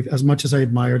gave as much as I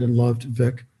admired and loved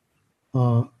Vic,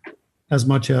 as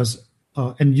much as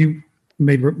and you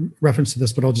made reference to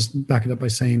this, but I'll just back it up by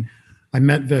saying I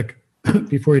met Vic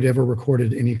before he'd ever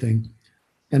recorded anything,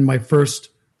 and my first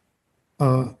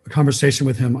conversation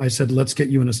with him, I said, "Let's get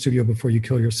you in a studio before you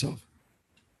kill yourself,"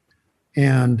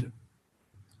 and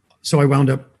so I wound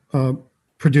up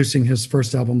producing his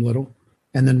first album, Little,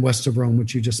 and then West of Rome,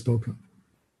 which you just spoke of.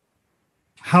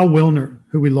 Hal Wilner,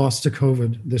 who we lost to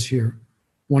COVID this year,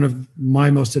 one of my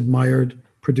most admired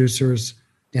producers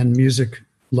and music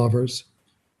lovers,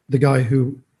 the guy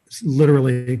who is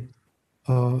literally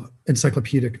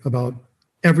encyclopedic about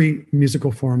every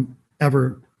musical form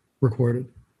ever recorded.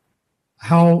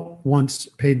 Hal once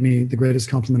paid me the greatest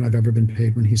compliment I've ever been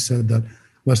paid when he said that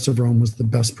West of Rome was the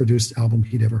best produced album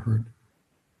he'd ever heard.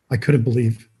 I couldn't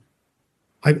believe.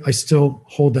 I still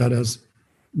hold that as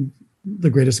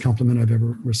the greatest compliment I've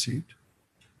ever received.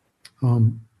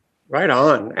 Right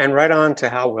on, and right on to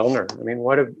Hal Wilner. I mean,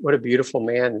 what a beautiful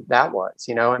man that was.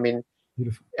 I mean,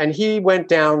 beautiful. And he went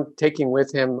down taking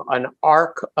with him an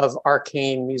arc of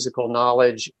arcane musical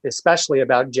knowledge, especially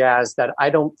about jazz, that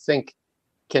I don't think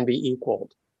can be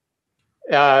equaled,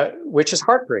 which is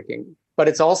heartbreaking. But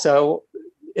it's also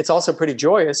pretty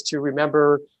joyous to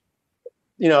remember,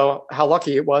 how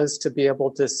lucky it was to be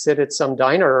able to sit at some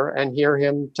diner and hear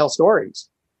him tell stories.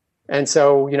 And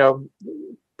so,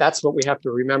 that's what we have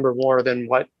to remember more than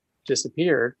what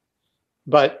disappeared.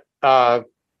 But Hal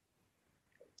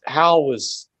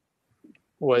was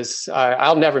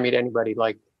I'll never meet anybody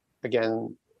like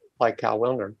Hal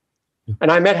Wilner.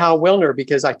 And I met Hal Wilner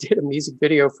because I did a music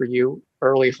video for you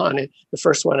early on, the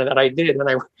first one that I did, and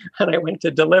I went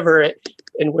to deliver it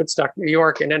in Woodstock, New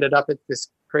York, and ended up at this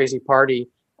crazy party.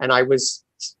 And I was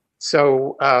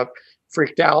so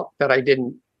freaked out that I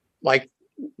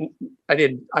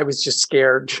was just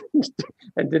scared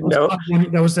and didn't know.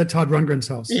 That was at Todd Rundgren's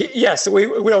house. Yes, we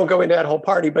don't go into that whole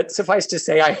party, but suffice to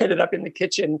say, I ended up in the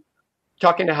kitchen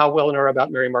talking to Hal Wilner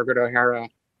about Mary Margaret O'Hara,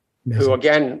 Amazing. Who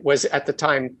again was at the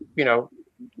time,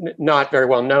 not very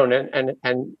well known, and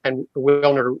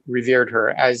Wilner revered her,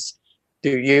 as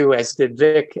do you, as did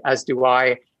Vic, as do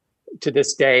I. To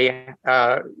this day,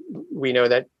 we know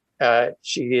that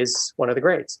she is one of the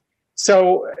greats.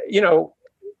 So,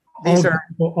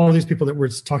 all these people that we're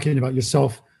talking about,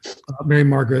 yourself, Mary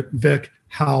Margaret, Vic,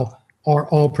 Hal, are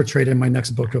all portrayed in my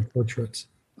next book of portraits.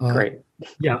 Great.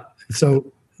 Yeah.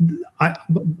 So,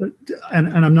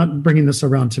 I'm not bringing this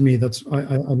around to me.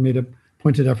 I made a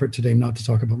pointed effort today not to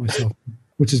talk about myself,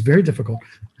 which is very difficult,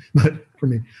 for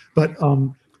me. But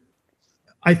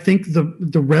I think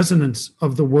the resonance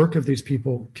of the work of these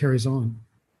people carries on.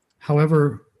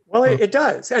 However, well, it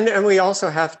does, and we also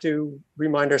have to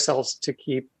remind ourselves to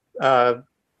keep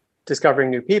discovering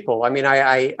new people. I mean,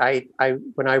 I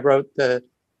when I wrote the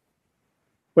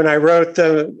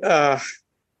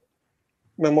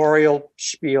memorial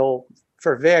spiel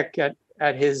for Vic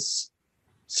at his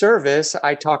service,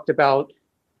 I talked about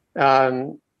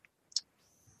how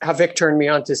Vic turned me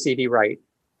on to C.D. Wright,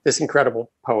 this incredible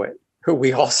poet who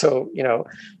we also,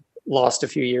 lost a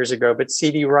few years ago. But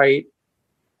C.D. Wright,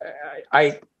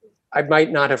 I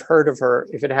might not have heard of her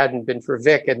if it hadn't been for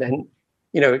Vic. And then,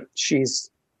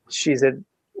 she's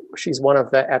one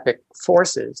of the epic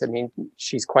forces. I mean,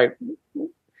 she's quite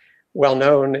well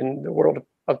known in the world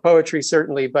of poetry,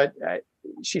 certainly, but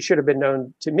she should have been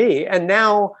known to me. And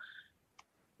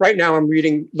right now I'm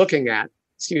looking at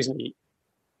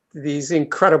these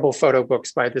incredible photo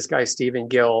books by this guy, Stephen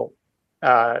Gill.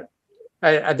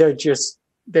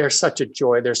 They're such a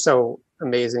joy. They're so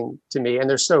amazing to me, and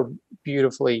they're so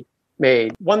beautifully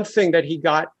made. One thing that he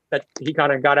kind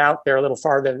of got out there a little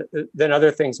farther than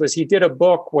other things was he did a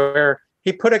book where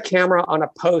he put a camera on a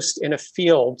post in a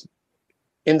field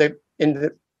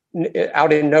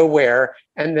out in nowhere,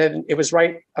 and then it was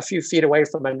right a few feet away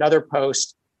from another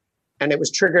post, and it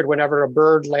was triggered whenever a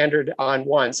bird landed on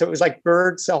one. So it was like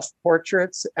bird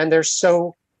self-portraits, and they're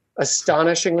so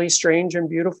astonishingly strange and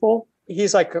beautiful.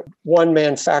 He's like a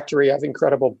one-man factory of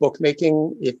incredible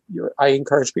bookmaking. I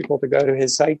encourage people to go to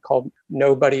his site called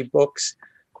Nobody Books.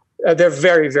 They're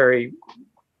very, very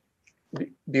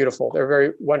beautiful. They're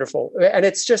very wonderful, and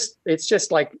it's just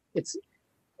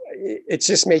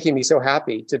making me so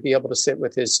happy to be able to sit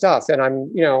with his stuff. And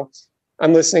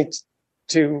I'm listening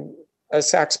to a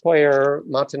sax player,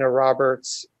 Montana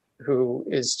Roberts, who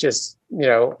is just,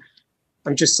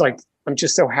 I'm just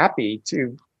so happy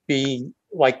to be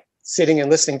like sitting and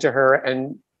listening to her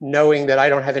and knowing that I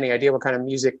don't have any idea what kind of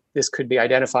music this could be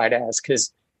identified as,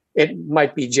 because it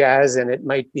might be jazz and it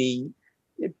might be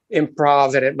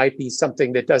improv and it might be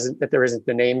something that there isn't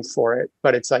the name for it,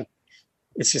 but it's like,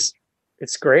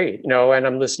 it's great, and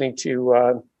I'm listening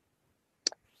to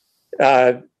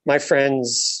my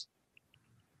friends,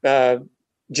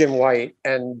 Jim White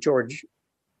and George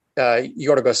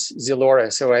Yorgos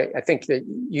Zilora. So I think that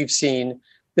you've seen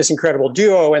this incredible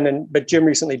duo, but Jim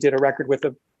recently did a record with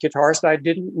a guitarist I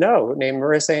didn't know named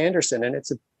Marissa Anderson, and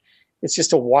it's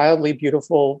just a wildly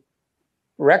beautiful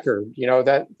record,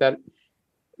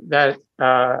 that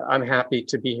I'm happy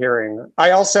to be hearing.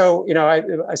 I also,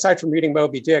 aside from reading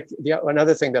Moby Dick,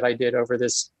 another thing that I did over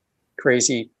this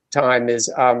crazy time is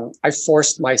I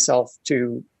forced myself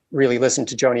to really listen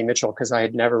to Joni Mitchell, because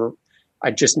I'd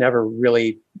just never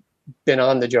really been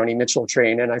on the Joni Mitchell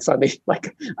train, and I finally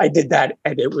I did that,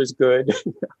 and it was good.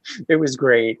 It was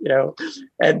great,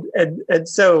 and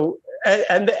so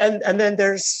then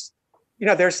there's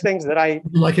things that I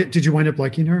like it. Did you wind up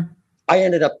liking her? I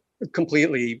ended up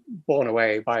completely blown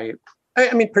away by,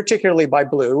 particularly by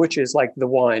Blue, which is like the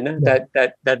one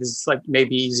that is like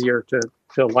maybe easier to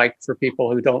like for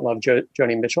people who don't love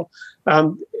Joni Mitchell.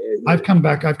 I've come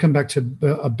back to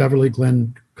Beverly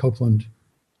Glenn Copeland.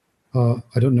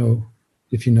 I don't know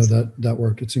if you know that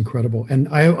work. It's incredible. And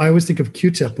I always think of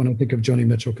Q-Tip when I think of Joni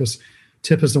Mitchell, because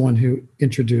Tip is the one who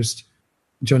introduced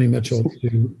Joni Mitchell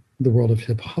to the world of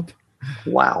hip hop.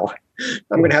 Wow.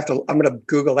 I'm going to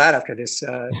Google that after this.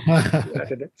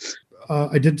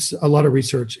 I did a lot of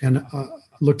research and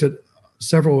looked at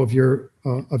several of your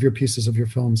pieces, of your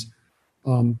films.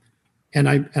 And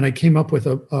I came up with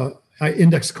I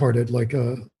index carded like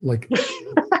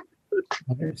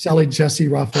Sally, Jesse,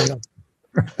 Raphael.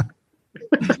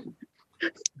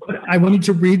 But I wanted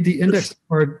to read the index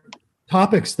card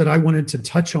topics that I wanted to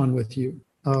touch on with you.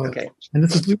 Okay. And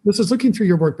this is looking through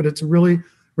your work, but it's really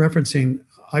referencing.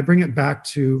 I bring it back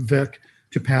to Vic,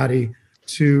 to Patty,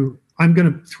 I'm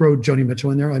going to throw Joni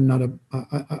Mitchell in there. I'm not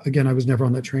again, I was never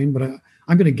on that train, but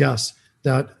I'm going to guess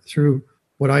that through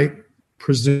what I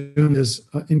presume is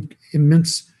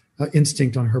immense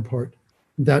instinct on her part,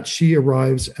 that she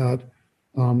arrives at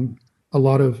a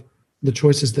lot of the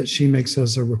choices that she makes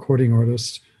as a recording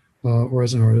artist or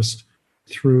as an artist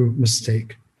through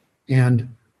mistake.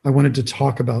 And I wanted to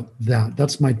talk about that.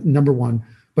 That's my number one.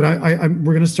 But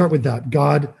we're going to start with that.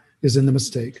 God is in the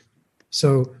mistake.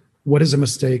 So what is a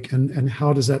mistake, and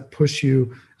how does that push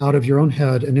you out of your own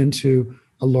head and into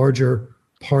a larger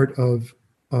part of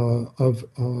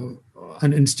an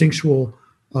instinctual,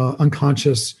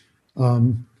 unconscious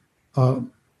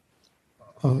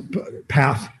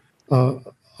path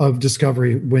of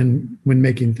discovery when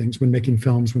making things, when making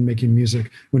films, when making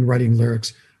music, when writing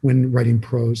lyrics, when writing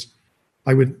prose.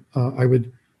 I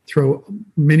would throw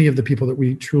many of the people that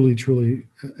we truly, truly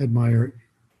admire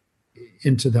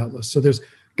into that list. So there's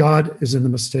God is in the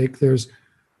mistake. There's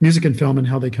music and film and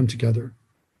how they come together,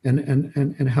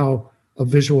 and how a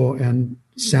visual and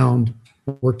sound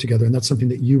work together. And that's something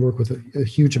that you work with a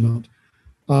huge amount.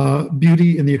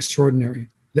 Beauty in the extraordinary,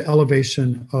 the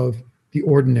elevation of the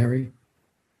ordinary.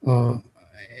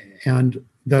 And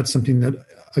that's something that,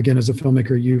 again, as a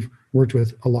filmmaker, you've worked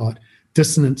with a lot.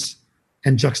 Dissonance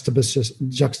and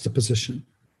juxtaposition.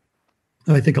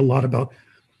 And I think a lot about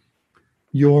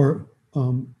your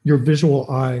visual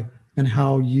eye and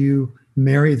how you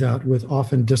marry that with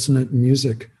often dissonant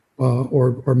music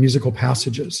or musical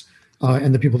passages,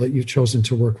 and the people that you've chosen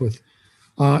to work with.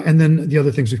 And then the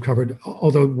other things we've covered,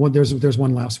 although there's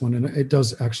one last one, and it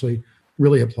does actually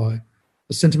really apply: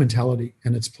 the sentimentality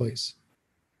and its place.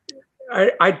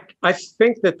 I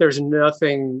think that there's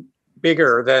nothing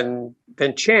bigger than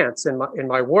chance in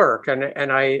my work,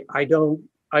 and I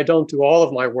don't do all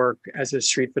of my work as a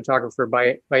street photographer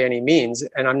by any means,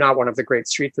 and I'm not one of the great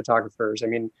street photographers. I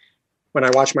mean, when I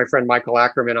watch my friend Michael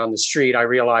Ackerman on the street, I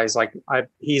realize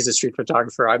he's a street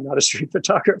photographer. I'm not a street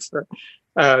photographer,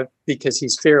 because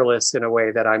he's fearless in a way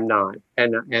that I'm not,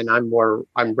 and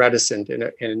I'm reticent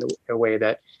in a way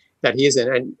that he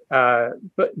isn't. And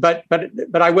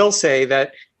but I will say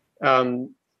that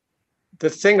the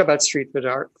thing about street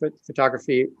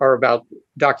photography, or about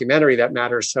documentary, that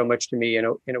matters so much to me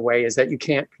in a way, is that you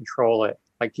can't control it.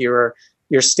 Like you're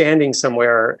standing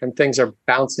somewhere and things are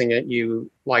bouncing at you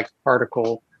like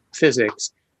particle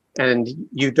physics, and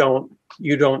you don't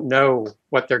know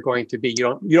what they're going to be.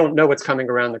 You don't know what's coming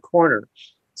around the corner.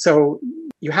 So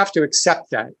you have to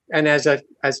accept that. And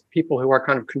as people who are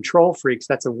kind of control freaks,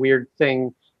 that's a weird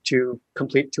thing to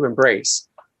embrace.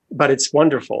 but it's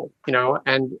wonderful,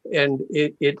 and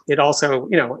it also,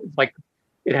 like,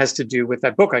 it has to do with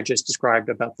that book I just described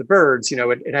about the birds.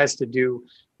 It has to do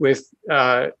with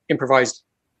improvised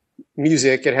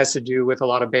music. It has to do with a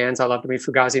lot of bands I loved. I mean,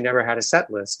 Fugazi never had a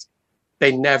set list.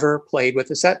 They never played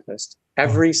with a set list.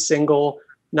 Every single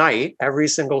night, every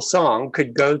single song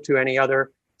could go to any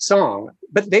other song,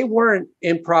 but they weren't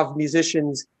improv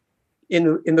musicians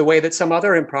in the way that some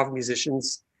other improv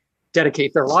musicians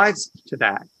dedicate their lives to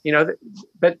that,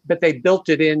 but they built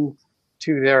it in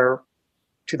to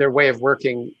their way of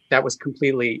working that was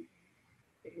completely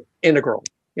integral,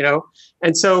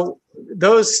 and so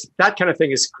that kind of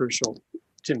thing is crucial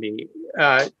to me,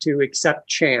 to accept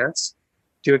chance,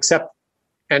 to accept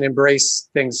and embrace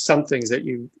some things that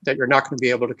you're not going to be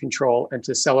able to control, and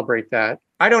to celebrate that.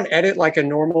 I don't edit like a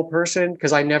normal person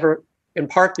because I never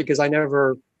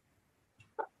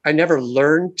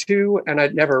learned to, and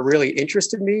it never really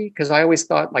interested me, because I always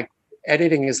thought like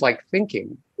editing is like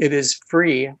thinking. It is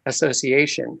free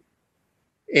association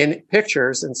in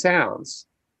pictures and sounds.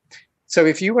 So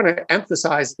if you want to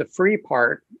emphasize the free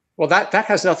part, well, that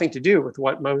has nothing to do with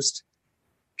what most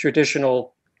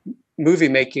traditional movie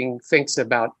making thinks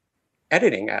about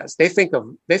editing as. They think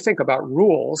about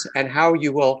rules and how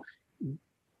you will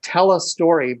tell a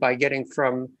story by getting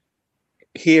from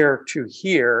here to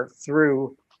here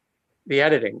through the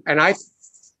editing. And I,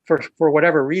 for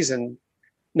whatever reason,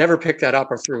 never picked that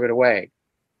up or threw it away.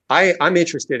 I'm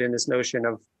interested in this notion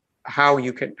of how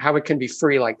it can be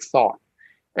free like thought.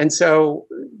 And so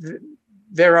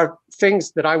there are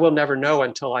things that I will never know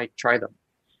until I try them.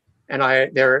 And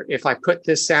if I put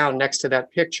this sound next to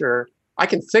that picture, I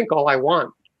can think all I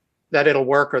want that it'll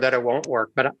work or that it won't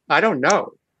work, but I don't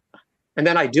know. And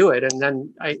then I do it, and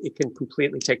then it can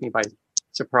completely take me by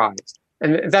surprise.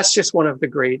 And that's just one of the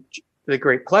great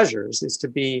pleasures, is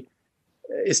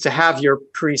to have your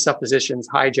presuppositions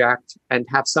hijacked and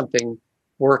have something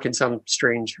work in some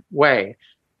strange way.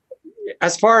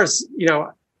 As far as,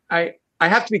 I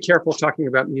have to be careful talking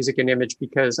about music and image,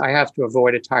 because I have to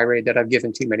avoid a tirade that I've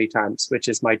given too many times, which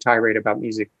is my tirade about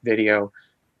music video.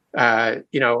 I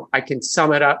can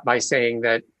sum it up by saying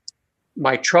that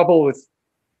my trouble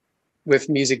with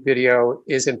music video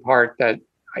is in part that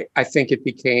I think it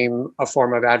became a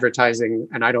form of advertising,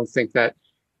 and I don't think that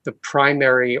the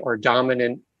primary or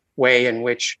dominant way in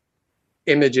which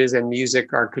images and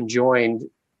music are conjoined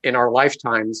in our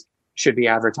lifetimes should be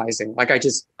advertising. Like,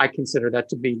 I consider that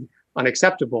to be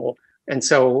unacceptable. And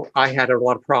so I had a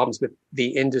lot of problems with the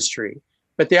industry.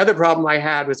 But the other problem I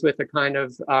had was with a kind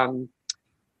of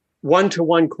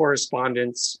one-to-one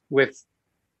correspondence with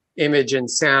image and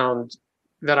sound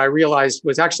that I realized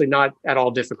was actually not at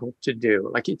all difficult to do.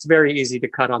 Like, it's very easy to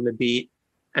cut on the beat,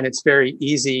 and it's very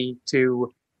easy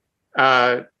to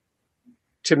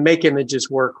make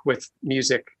images work with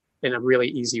music in a really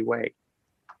easy way.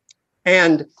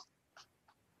 And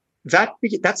that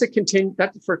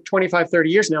for 25, 30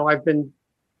 years now, I've been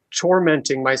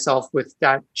tormenting myself with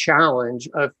that challenge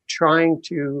of trying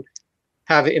to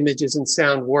have images and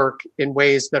sound work in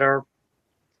ways that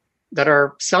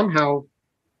are somehow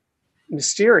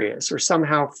mysterious, or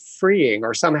somehow freeing,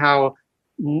 or somehow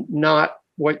not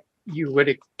what you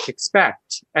would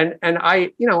expect. And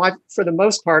I for the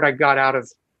most part, I got out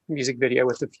of music video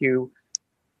with a few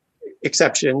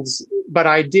exceptions, but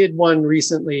I did one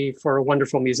recently for a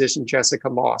wonderful musician, Jessica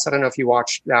Moss. I don't know if you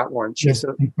watched that one. She's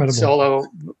a solo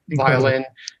violin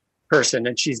person,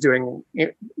 and she's doing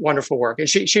wonderful work. And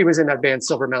she was in that band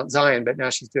Silver Mount Zion, but now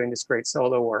she's doing this great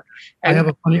solo work. And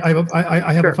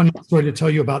I have a funny story to tell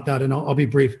you about that, and I'll be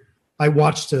brief. I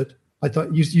watched it. I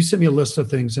thought you sent me a list of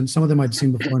things, and some of them I'd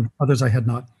seen before, and others I had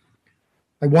not.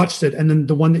 I watched it, and then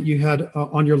the one that you had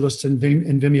on your list in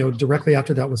Vimeo directly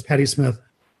after that was Patti Smith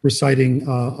reciting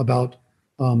about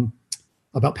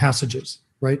passages,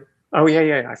 right? Oh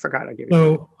yeah. I forgot.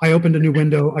 So I opened a new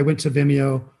window. I went to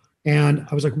Vimeo, and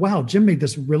I was like, wow, Jim made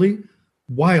this really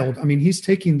wild. I mean, he's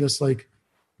taking this like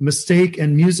mistake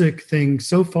and music thing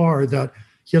so far that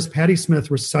he has Patti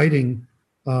Smith reciting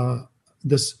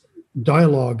this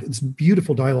dialogue, this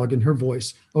beautiful dialogue in her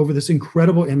voice over this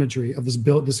incredible imagery of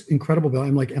this incredible bill.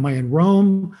 I'm like, am I in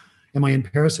Rome? Am I in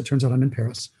Paris? It turns out I'm in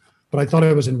Paris, but I thought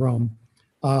I was in Rome.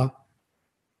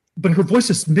 But her voice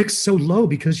is mixed so low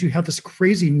because you have this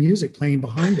crazy music playing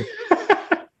behind it.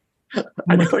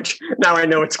 Now I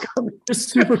know it's coming. This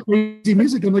super crazy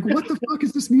music. I'm like, what the fuck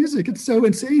is this music? It's so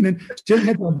insane. And Jen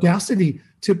had the audacity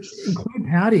to include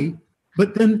Patti,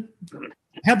 but then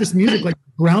have this music like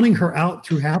drowning her out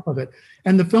through half of it.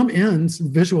 And the film ends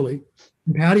visually,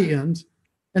 and Patti ends,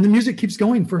 and the music keeps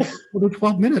going for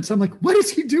 12 minutes. I'm like, what is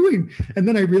he doing? And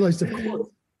then I realized, of course,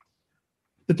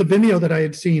 That the Vimeo that I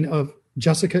had seen of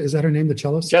Jessica, is that her name, the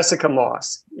cellist? Jessica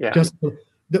Moss. Yeah. Jessica,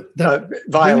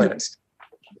 violinist.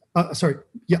 Sorry.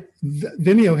 Yeah.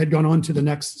 Vimeo had gone on to the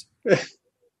next.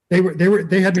 They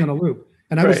had me on a loop,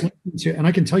 and I was listening to, and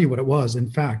I can tell you what it was. In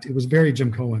fact, it was very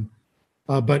Jim Cohen,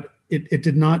 but it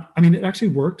did not. I mean, it actually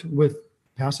worked with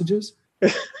passages,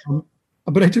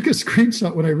 but I took a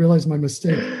screenshot when I realized my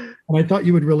mistake, and I thought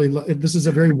you would really. This is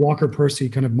a very Walker Percy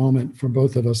kind of moment for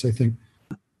both of us, I think.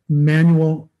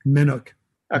 Manuel Minnock.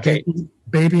 Okay.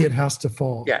 Baby, it has to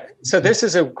fall. Yeah. So this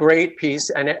is a great piece,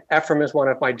 and Ephraim is one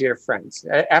of my dear friends.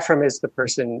 Ephraim is the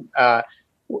person,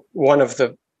 one of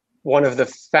the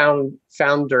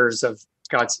founders of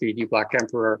Godspeed You Black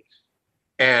Emperor,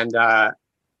 and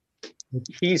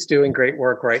he's doing great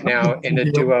work right now in a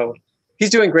duo. He's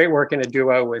doing great work in a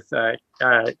duo with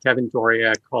Kevin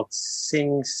Doria called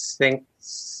Sing Sync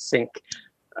Sync.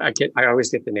 I always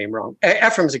get the name wrong.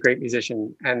 Ephraim's a great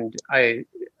musician, and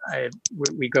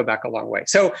we go back a long way.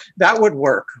 So that would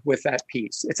work with that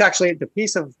piece. It's actually, the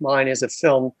piece of mine is a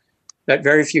film that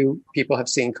very few people have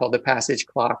seen called The Passage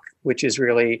Clock, which is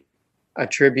really a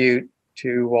tribute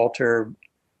to Walter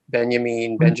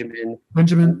Benjamin,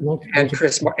 Walter, and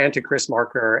to Chris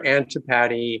Marker, and to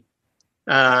Patty,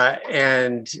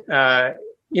 and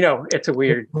it's a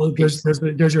weird.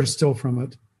 There's your still from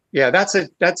it. Yeah, that's a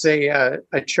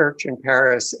church in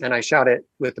Paris, and I shot it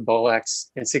with the Bolex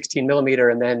in 16 millimeter,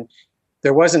 and then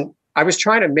I was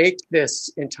trying to make this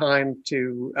in time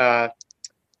to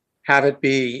have it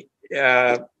be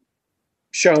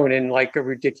shown in like a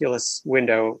ridiculous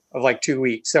window of like 2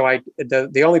 weeks. So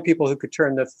the only people who could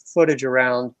turn the footage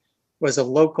around was a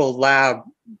local lab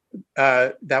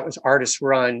that was artist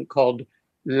run called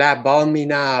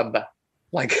L'Abominable,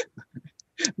 like.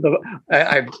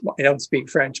 I don't speak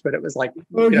French, but it was like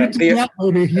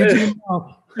the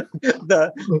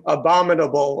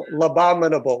abominable.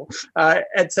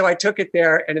 And so I took it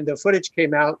there, and the footage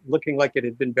came out looking like it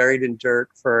had been buried in dirt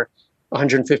for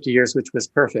 150 years, which was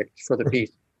perfect for the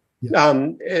piece. Yeah.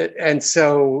 And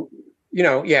so,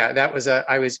 that was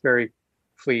I was very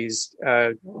pleased.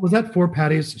 Was that for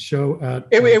Patty's show?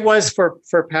 It was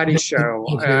for Patty's show.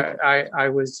 I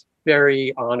was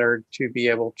very honored to be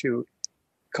able to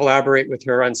collaborate with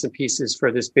her on some pieces for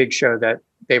this big show that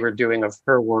they were doing of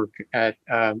her work in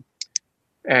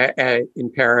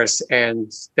Paris,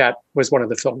 and that was one of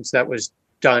the films that was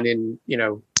done in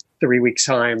 3 weeks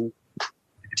time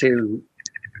to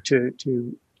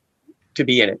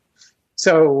be in it.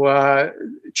 So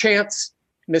chance,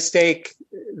 mistake,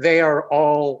 they are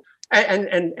all,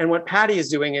 and what Patty is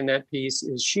doing in that piece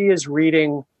is she is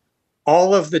reading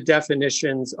all of the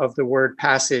definitions of the word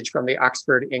passage from the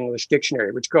Oxford English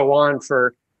Dictionary, which go on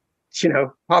for,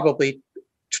 probably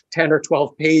 10 or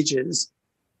 12 pages.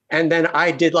 And then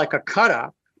I did like a cut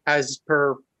up, as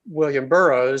per William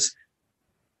Burroughs,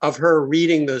 of her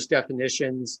reading those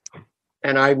definitions.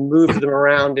 And I moved them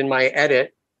around in my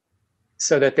edit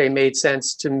so that they made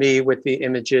sense to me with the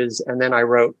images. And then I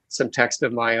wrote some text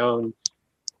of my own.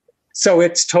 So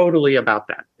it's totally about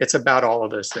that. It's about all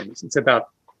of those things. It's about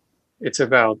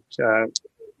the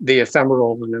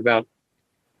ephemeral, and about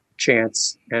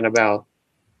chance, and about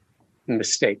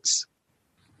mistakes,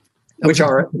 which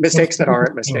are mistakes that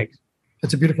aren't mistakes.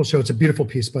 It's a beautiful show. It's a beautiful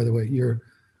piece, by the way.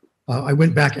 I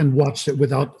went back and watched it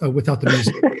without the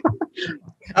music.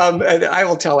 And I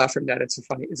will tell Ephraim that it's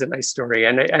a nice story,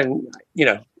 and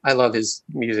I love his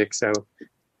music, so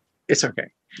it's okay.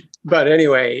 But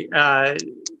anyway,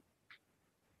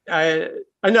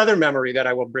 another memory that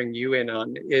I will bring you in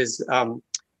on is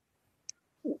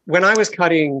when I was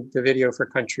cutting the video for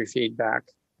Country Feedback,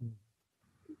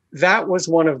 that was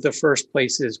one of the first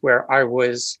places where I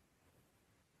was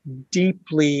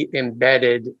deeply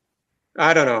embedded.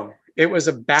 I don't know. It was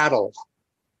a battle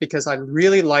because I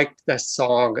really liked the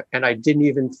song, and I didn't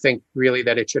even think really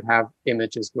that it should have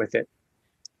images with it.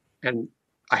 And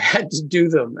I had to do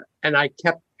them, and I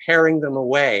kept paring them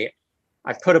away.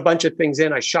 I put a bunch of things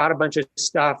in. I shot a bunch of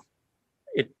stuff.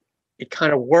 It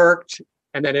kind of worked,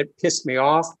 and then it pissed me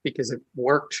off because it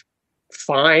worked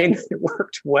fine. It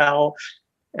worked well,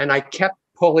 and I kept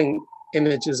pulling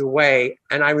images away.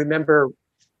 And I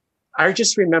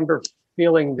just remember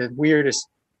feeling the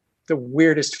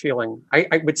weirdest feeling.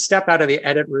 I would step out of the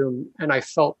edit room, and I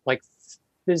felt like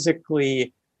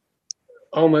physically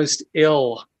almost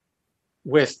ill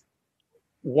with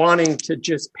wanting to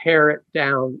just pare it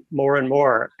down more and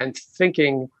more, and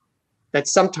thinking that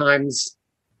sometimes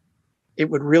it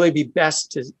would really be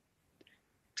best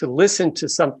to listen to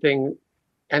something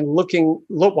and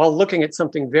while looking at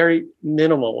something very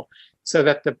minimal, so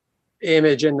that the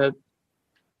image and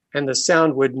the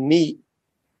sound would meet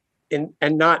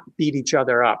and not beat each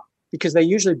other up, because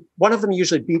one of them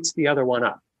usually beats the other one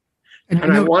up.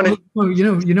 And I wanted,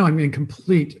 I'm in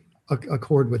complete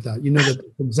accord with that. That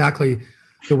exactly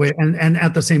the way. And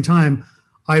at the same time,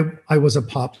 I was a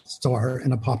pop star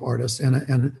and a pop artist,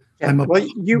 and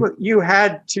you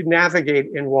had to navigate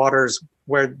in waters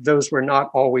where those were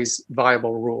not always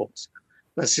viable rules.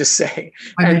 Let's just say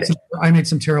I made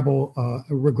some terrible,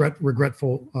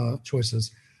 regretful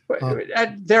choices.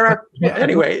 There are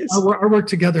anyways. Our work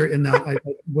together in that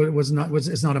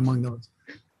is not among those.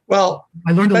 Well,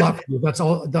 I learned a lot from you. That's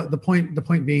all. The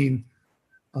point being.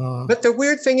 But the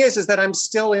weird thing is that I'm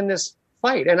still in this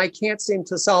fight and I can't seem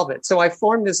to solve it. So I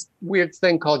formed this weird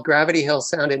thing called Gravity Hill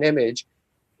Sound and Image,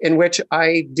 in which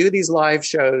I do these live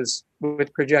shows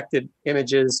with projected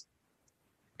images,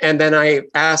 and then I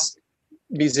ask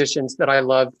musicians that I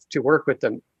love to work with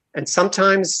them. And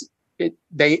sometimes we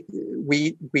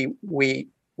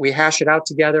hash it out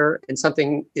together, and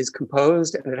something is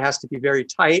composed, and it has to be very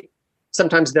tight.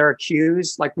 Sometimes there are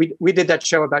cues, like we did that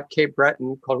show about Cape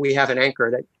Breton called "We Have an Anchor"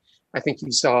 that I think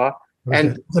you saw,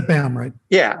 and the BAM, right?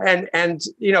 Yeah, and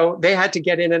they had to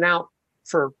get in and out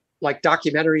for like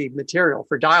documentary material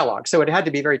for dialogue, so it had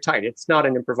to be very tight. It's not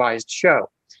an improvised show,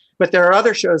 but there are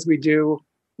other shows we do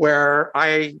where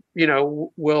I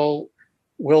will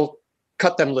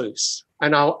cut them loose,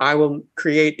 and I will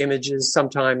create images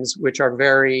sometimes which are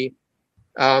very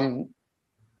I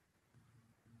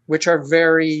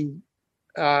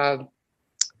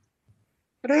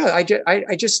don't know.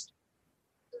 I just,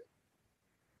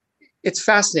 it's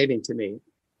fascinating to me,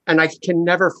 and I can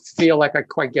never feel like I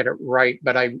quite get it right,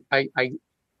 but I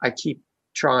keep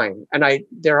trying. And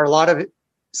there are a lot of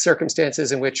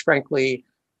circumstances in which, frankly,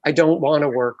 I don't want to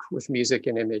work with music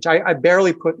and image. I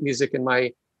barely put music in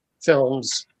my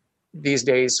films these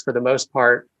days for the most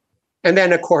part. And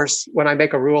then, of course, when I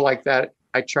make a rule like that,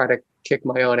 I try to kick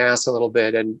my own ass a little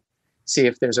bit and see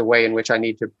if there's a way in which I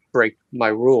need to break my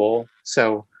rule.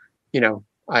 So,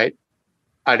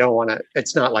 I don't want to,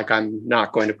 it's not like I'm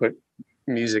not going to put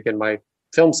music in my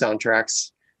film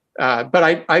soundtracks. But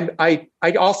I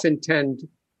often tend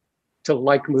to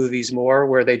like movies more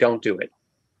where they don't do it,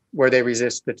 where they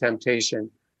resist the temptation.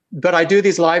 But I do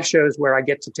these live shows where I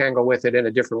get to tangle with it in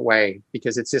a different way,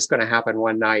 because it's just going to happen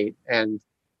one night. And,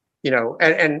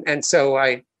 and so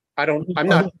I'm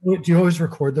not. Do you always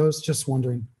record those? Just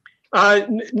wondering.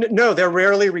 No, they're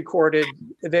rarely recorded.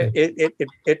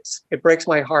 It breaks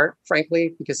my heart,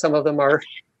 frankly, because some of them are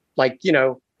like,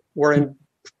 we're in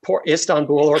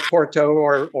Istanbul or Porto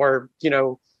or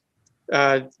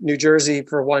New Jersey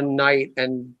for one night,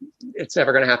 and it's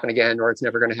never going to happen again, or it's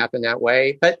never going to happen that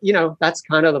way. But, that's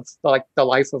kind of the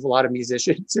life of a lot of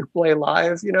musicians who play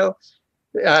live,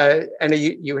 and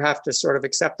you have to sort of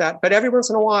accept that. But every once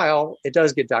in a while, it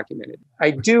does get documented.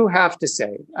 I do have to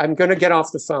say, I'm going to get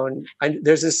off the phone.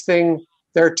 There's this thing.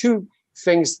 There are two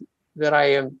things that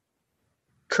I am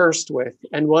cursed with.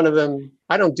 And one of them,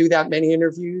 I don't do that many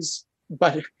interviews,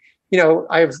 but,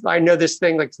 I know this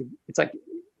thing, like, it's like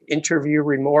interview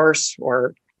remorse,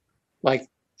 or like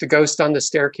the ghost on the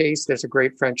staircase. There's a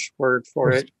great French word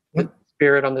for it. The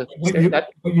spirit on the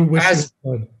staircase.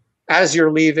 As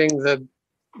you're leaving the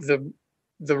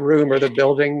room or the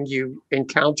building, you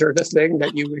encounter the thing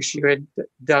that you wish you had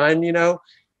done,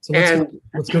 So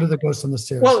let's go to the ghost on the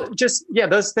stairs. Well,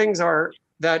 those things are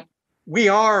that we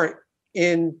are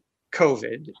in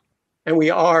COVID and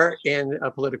we are in a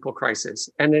political crisis.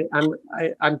 And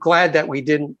I'm glad that we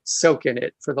didn't soak in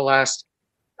it for the last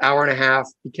hour and a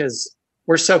half, because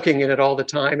we're soaking in it all the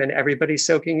time and everybody's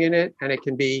soaking in it, and it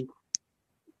can be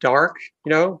dark,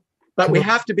 but we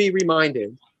have to be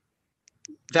reminded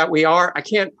that I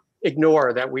can't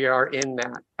ignore that we are in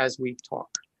that as we talk.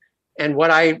 And what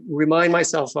I remind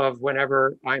myself of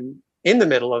whenever I'm in the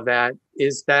middle of that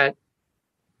is that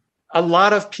a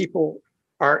lot of people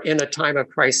are in a time of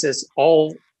crisis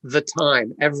all the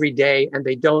time, every day, and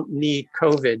they don't need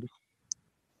COVID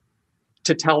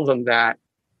to tell them that,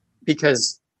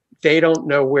 because they don't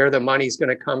know where the money's going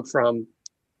to come from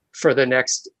for the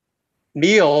next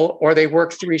meal, or they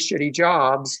work 3 shitty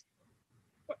jobs,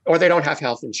 or they don't have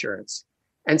health insurance.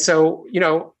 And so,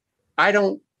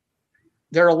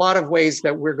 there are a lot of ways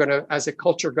that we're going to, as a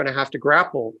culture, going to have to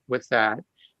grapple with that.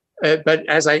 But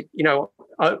as a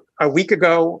week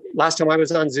ago, last time I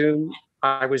was on Zoom,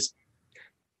 I was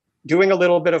doing a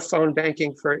little bit of phone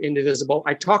banking for Indivisible.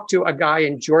 I talked to a guy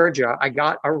in Georgia. I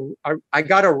got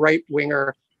a right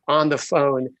winger on the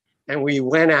phone, and we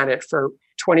went at it for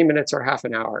 20 minutes or half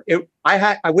an hour.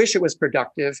 I wish it was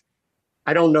productive.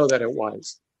 I don't know that it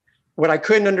was. What I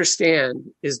couldn't understand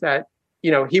is that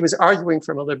he was arguing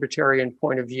from a libertarian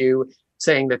point of view,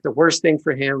 saying that the worst thing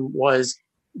for him was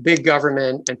big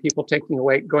government and people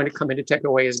going to come in to take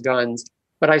away his guns.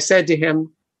 But I said to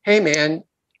him, hey man,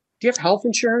 do you have health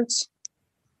insurance?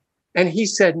 And he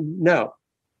said, no.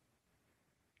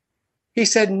 He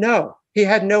said, no, he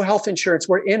had no health insurance.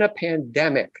 We're in a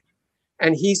pandemic.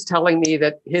 And he's telling me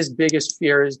that his biggest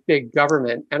fear is big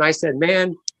government. And I said,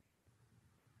 man,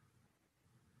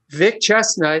 Vic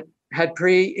Chestnut had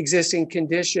pre-existing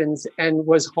conditions and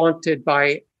was haunted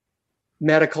by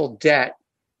medical debt.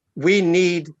 We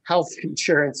need health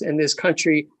insurance in this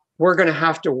country. We're going to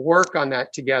have to work on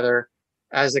that together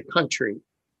as a country.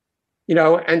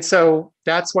 And so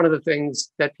that's one of the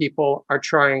things that people are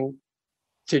trying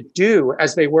to do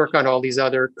as they work on all these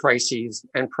other crises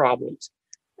and problems.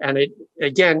 And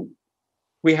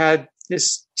we had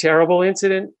this terrible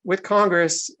incident with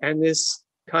Congress and this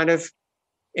kind of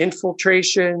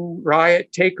infiltration,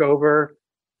 riot, takeover,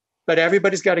 but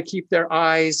everybody's got to keep their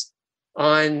eyes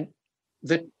on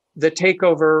the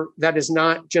takeover that is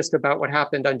not just about what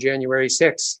happened on January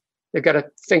 6th. They've got to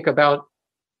think about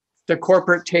the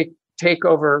corporate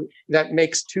takeover that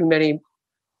makes too many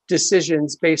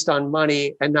decisions based on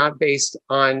money and not based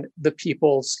on the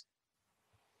people's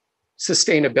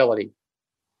sustainability.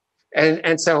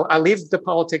 And so I leave the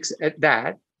politics at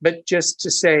that, but just to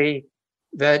say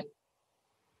that,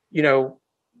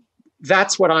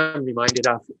 that's what I'm reminded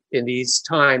of in these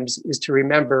times, is to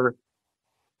remember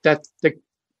that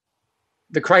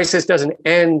the crisis doesn't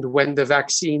end when the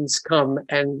vaccines come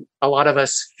and a lot of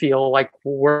us feel like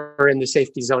we're in the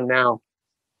safety zone now.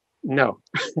 No.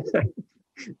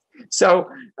 So,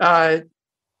 the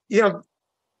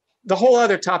whole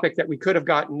other topic that we could have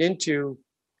gotten into,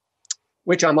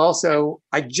 which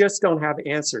I just don't have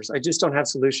answers. I just don't have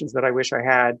solutions that I wish I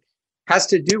had, has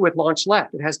to do with Launch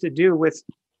Left. It has to do with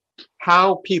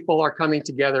how people are coming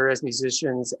together as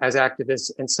musicians, as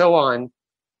activists, and so on.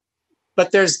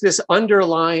 But there's this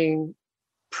underlying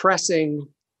pressing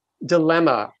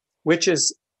dilemma, which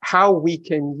is how we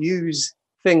can use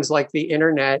things like the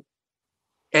internet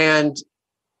and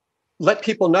let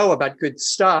people know about good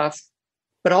stuff,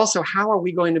 but also how are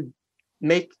we going to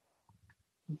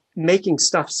making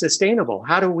stuff sustainable?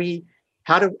 How do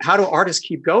artists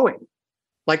keep going?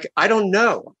 Like, I don't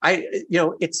know.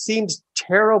 It seems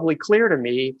terribly clear to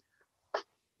me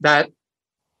that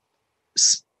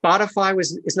Spotify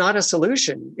is not a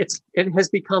solution. It has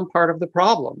become part of the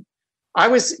problem. I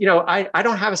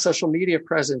don't have a social media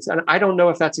presence, and I don't know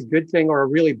if that's a good thing or a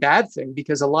really bad thing,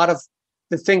 because a lot of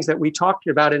the things that we talked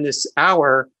about in this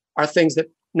hour are things that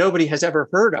nobody has ever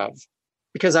heard of,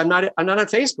 because I'm not on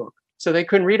Facebook. So they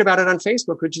couldn't read about it on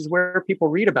Facebook, which is where people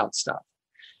read about stuff.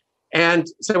 And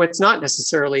so it's not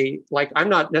necessarily like, I'm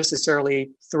not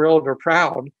necessarily thrilled or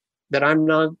proud that I'm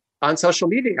not on social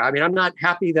media. I mean, I'm not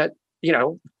happy that,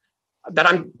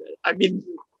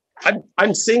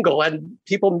 I'm single and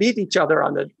people meet each other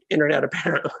on the internet,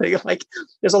 apparently. Like,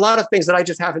 there's a lot of things that I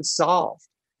just haven't solved,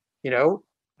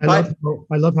 I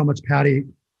love how much Patty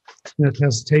Smith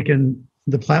has taken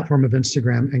the platform of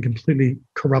Instagram and completely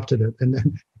corrupted it,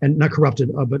 and not corrupted,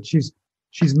 but she's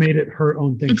made it her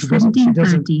own thing. She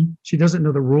doesn't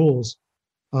know the rules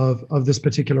of this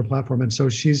particular platform, and so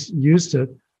she's used it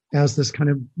as this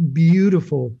kind of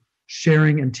beautiful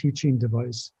sharing and teaching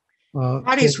device.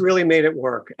 Patty's really made it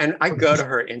work, and I go to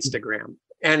her Instagram,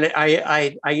 and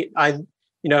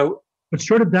But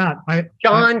short of that,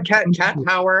 Cat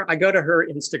Power, I go to her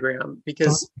Instagram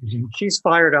because she's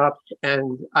fired up,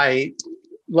 and I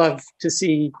love to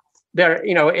see there.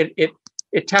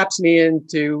 It taps me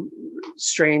into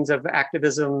strains of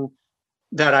activism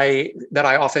that I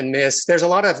often miss. There's a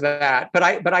lot of that, but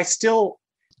I still.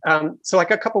 So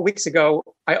like a couple of weeks ago,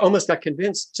 I almost got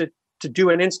convinced to do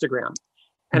an Instagram,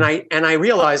 and I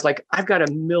realized, like, I've got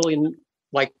a million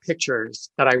pictures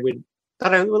that I would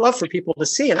love for people to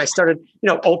see. And I started,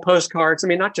 old postcards. I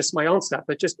mean, not just my own stuff,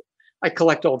 but just I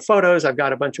collect old photos. I've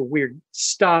got a bunch of weird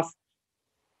stuff.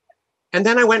 And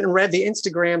then I went and read the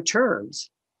Instagram terms.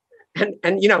 And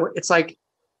it's like,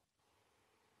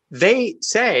 they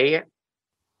say,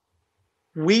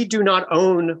 we do not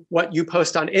own what you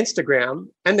post on Instagram.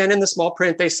 And then in the small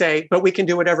print, they say, but we can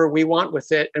do whatever we want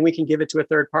with it. And we can give it to a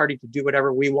third party to do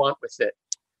whatever we want with it.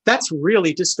 That's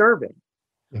really disturbing.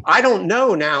 I don't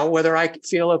know now whether I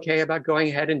feel okay about going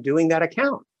ahead and doing that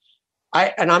account.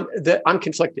 I'm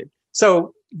conflicted.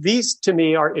 So these, to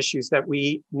me, are issues that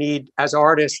we need as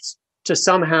artists to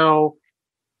somehow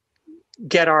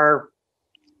get our,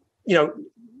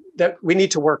 that we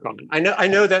need to work on. I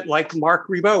know that Mark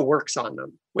Ribot works on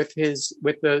them with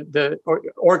the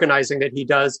organizing that he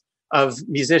does of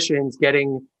musicians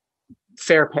getting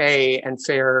fair pay and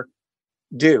fair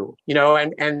due,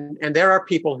 and there are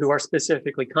people who are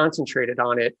specifically concentrated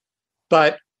on it,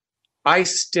 but I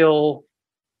still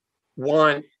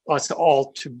want us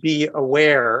all to be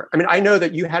aware. I mean, I know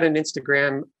that you had an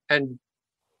Instagram and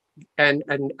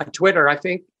a Twitter, I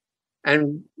think.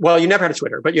 And well, you never had a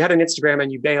Twitter, but you had an Instagram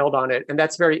and you bailed on it. And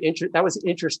that's an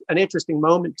interesting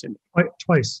moment to me.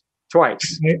 Twice. I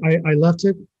left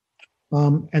it.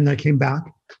 And I came back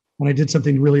and I did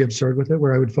something really absurd with it,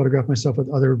 where I would photograph myself with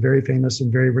other very famous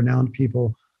and very renowned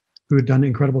people who had done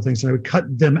incredible things. And I would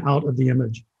cut them out of the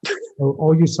image. So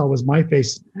all you saw was my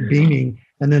face beaming.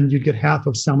 And then you'd get half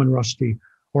of Salman Rushdie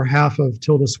or half of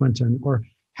Tilda Swinton or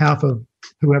half of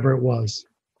whoever it was,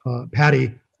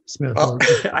 Patti Smith. Oh,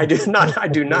 I do not. I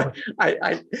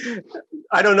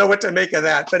don't know what to make of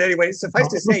that. But anyway, suffice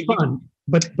to say,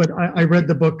 But I read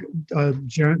the book, the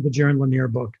Jaron Lanier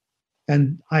book,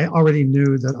 and I already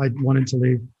knew that I wanted to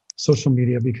leave social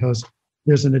media because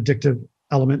there's an addictive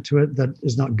element to it that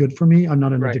is not good for me. I'm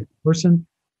not an addictive person,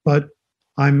 but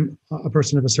I'm a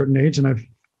person of a certain age, and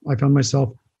I found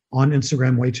myself on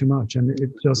Instagram way too much, and it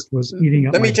just was eating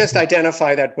up. Let me just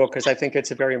identify that book, because I think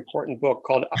it's a very important book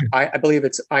called, I believe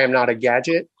it's I Am Not a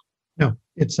Gadget. No,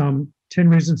 it's 10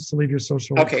 Reasons to Leave Your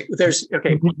Social. Okay, those are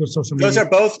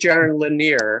both Jaron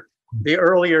Lanier. The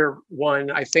earlier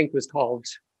one, I think, was called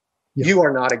You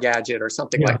Are Not a Gadget or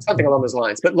something along those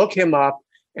lines. But look him up,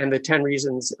 and the 10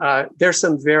 Reasons. There's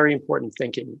some very important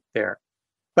thinking there.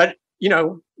 But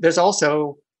there's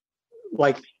also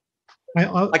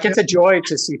it's a joy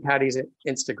to see Patty's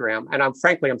Instagram, and I'm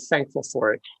thankful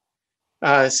for it.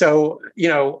 But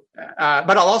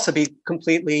I'll also be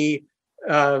completely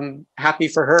happy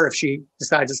for her if she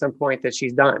decides at some point that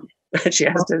she's done. She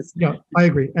has to. Yeah, I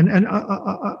agree. And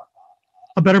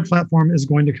a better platform is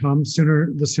going to come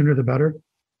sooner. The sooner, the better.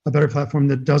 A better platform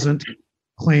that doesn't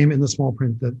claim in the small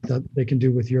print that they can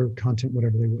do with your content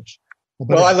whatever they wish.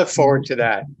 Well, I look forward to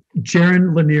that.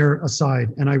 Jaron Lanier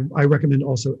aside, and I recommend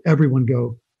also everyone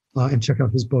go and check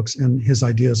out his books and his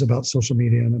ideas about social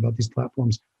media and about these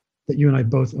platforms that you and I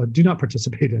both do not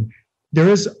participate in. There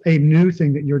is a new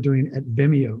thing that you're doing at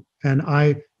Vimeo, and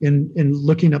in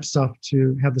looking up stuff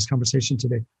to have this conversation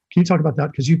today. Can you talk about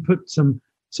that? Because you put some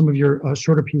of your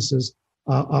shorter pieces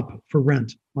up for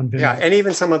rent on Vimeo. Yeah, and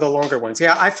even some of the longer ones.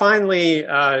 Yeah, I finally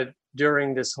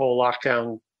during this whole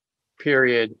lockdown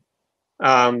period,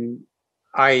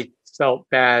 I felt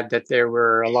bad that there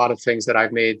were a lot of things that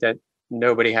I've made that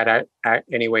nobody had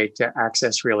any way to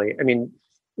access, really. I mean,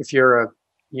 if you're a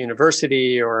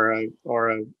university or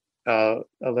a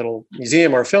little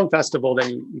museum or a film festival, then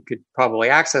you could probably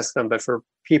access them. But for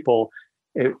people,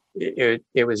 it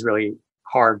was really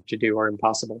hard to do or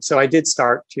impossible. So I did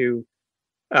start to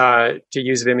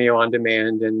use Vimeo on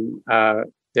demand, and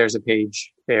there's a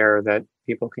page there that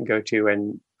people can go to,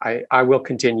 and I will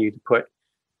continue to put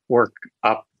work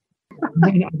up. I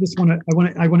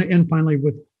want to end finally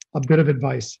with a bit of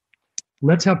advice.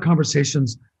 Let's have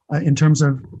conversations in terms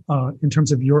of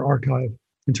your archive,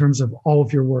 in terms of all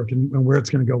of your work and where it's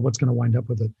going to go, what's going to wind up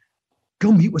with it.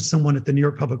 Go meet with someone at the New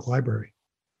York Public Library.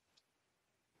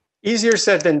 Easier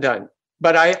said than done,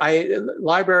 but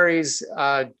libraries,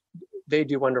 they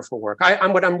do wonderful work.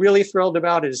 What I'm really thrilled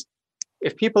about is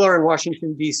if people are in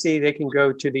Washington, D.C., they can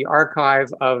go to the archive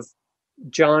of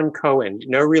John Cohen,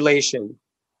 no relation,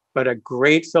 but a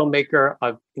great filmmaker,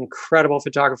 an incredible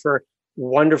photographer,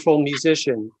 wonderful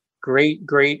musician, great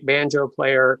banjo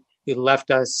player. He left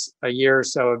us a year or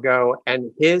so ago,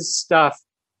 and his stuff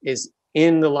is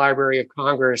in the Library of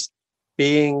Congress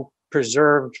being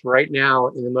preserved right now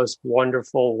in the most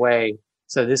wonderful way.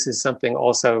 So this is something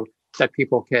also that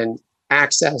people can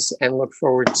access and look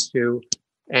forward to.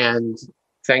 And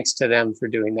thanks to them for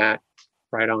doing that.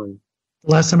 Right on.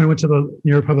 The last time I went to the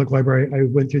New York Public Library, I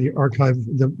went through the archive,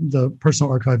 the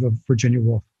personal archive of Virginia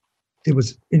Woolf. It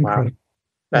was incredible. Wow.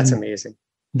 That's amazing.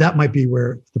 That might be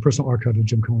where the personal archive of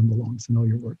Jim Cohen belongs in all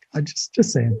your work. I just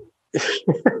saying.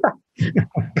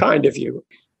 Kind of you.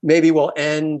 Maybe we'll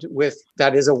end with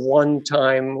that is a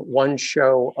one-time, one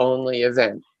show only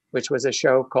event, which was a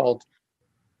show called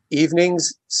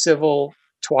Evenings Civil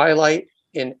Twilight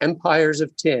in Empires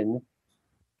of Tin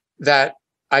that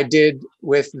I did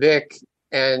with Vic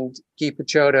and Guy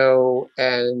Picciotto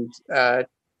and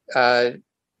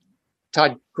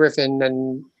Todd Griffin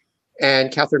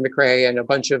and Catherine McRae and a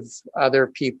bunch of other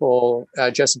people,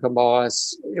 Jessica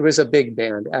Moss. It was a big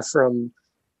band, Ephraim,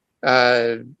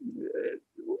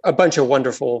 a bunch of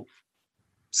wonderful,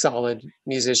 solid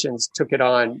musicians took it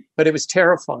on, but it was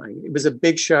terrifying. It was a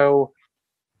big show,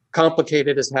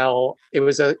 complicated as hell. It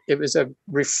was a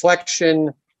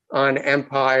reflection on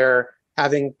empire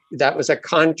that was a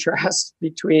contrast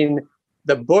between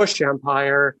the Bush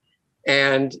Empire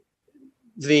and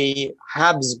the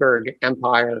Habsburg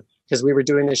Empire, because we were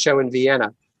doing the show in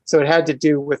Vienna. So it had to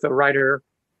do with a writer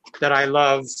that I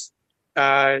love,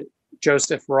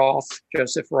 Joseph Roth,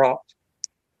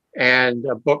 and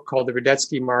a book called The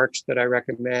Radetzky March that I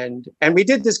recommend. And we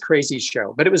did this crazy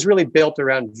show, but it was really built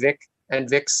around Vic and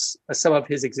Vic's, some of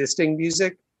his existing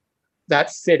music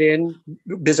that fit in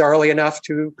bizarrely enough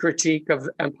to critique of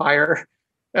Empire.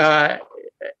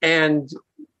 And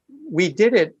we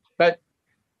did it, but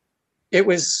it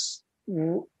was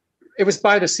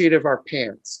by the seat of our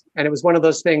pants. And it was one of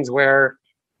those things where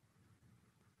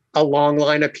a long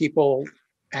line of people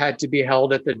had to be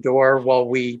held at the door while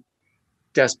we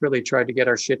desperately tried to get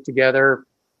our shit together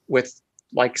with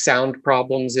like sound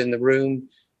problems in the room.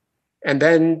 And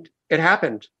then it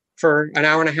happened for an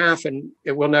hour and a half, and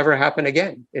it will never happen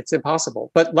again. It's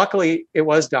impossible. But luckily it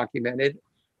was documented.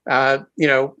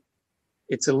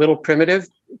 It's a little primitive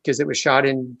because it was shot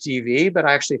in DV, but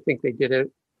I actually think they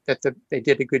did they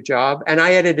did a good job. And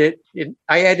I edited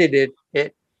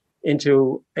it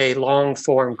into a long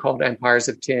form called Empires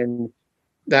of Tin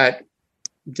that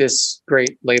this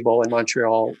great label in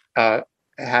Montreal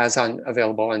has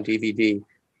available on DVD.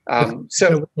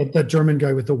 So that German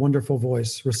guy with the wonderful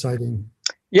voice reciting.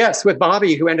 Yes, with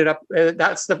Bobby, who ended up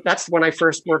that's when I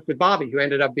first worked with Bobby, who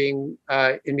ended up being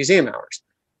in Museum Hours.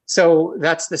 So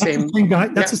that's the same guy.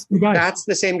 That's the same guy. That's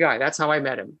the same guy. That's how I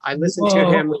met him. I listened to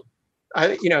him.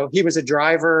 He was a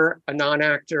driver, a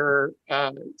non-actor,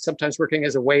 sometimes working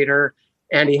as a waiter,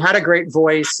 and he had a great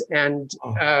voice. And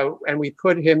we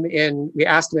put him in. We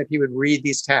asked him if he would read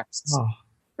these texts,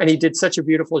 and he did such a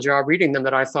beautiful job reading them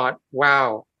that I thought,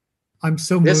 wow. I'm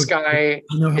so moved. This guy.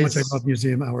 You know how much I love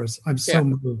Museum Hours. I'm so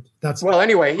moved.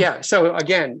 Anyway, yeah. So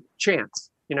again,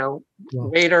 chance.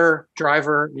 Waiter,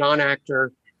 driver,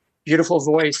 non-actor, beautiful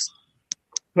voice.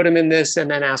 Put him in this,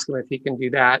 and then ask him if he can do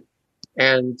that,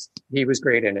 and he was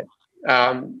great in it.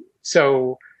 I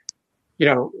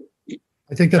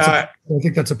think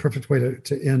that's a perfect way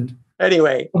to end.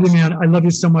 Anyway, man, I love you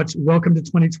so much. Welcome to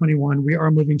 2021. We are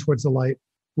moving towards the light.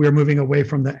 We are moving away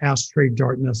from the ashtray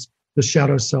darkness, the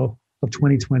shadow self of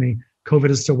 2020. COVID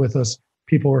is still with us.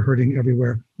 People are hurting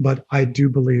everywhere, but I do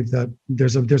believe that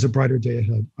there's a brighter day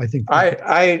ahead. I think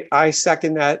I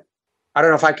second that. I don't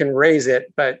know if I can raise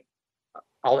it, but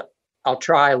I'll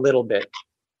try a little bit.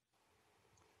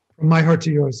 From my heart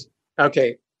to yours.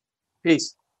 Okay.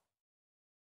 Peace.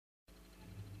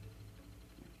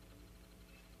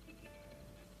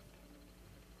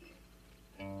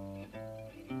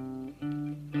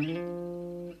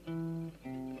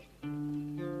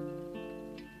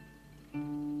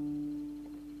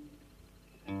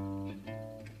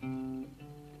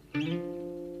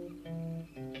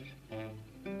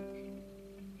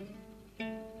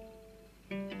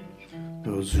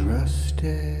 Those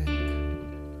rustic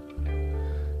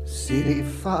city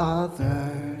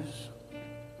fathers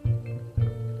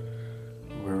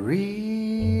were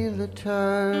realtors.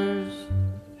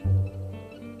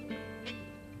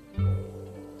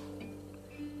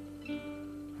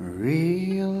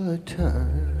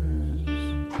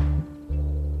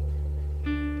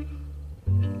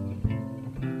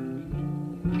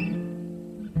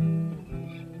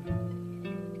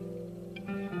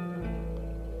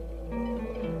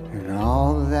 And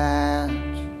all that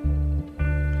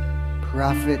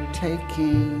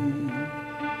profit-taking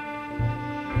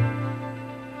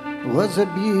was a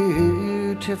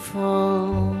beautiful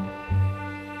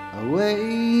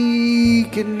awakening.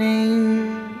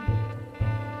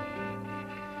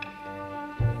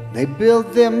 They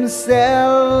built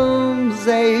themselves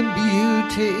a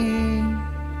beauty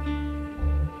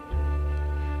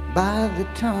by the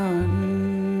ton.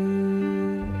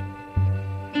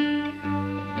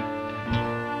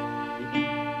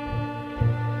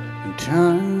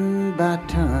 Ton by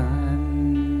ton.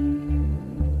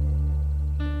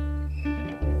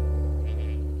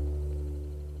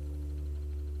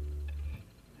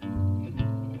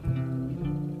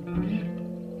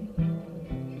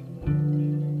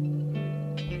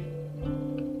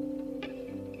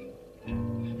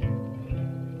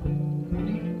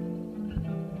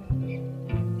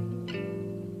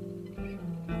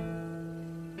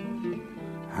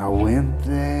 I went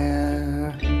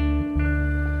there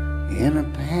in a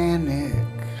panic,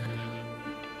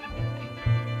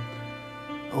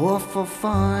 or for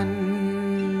fun,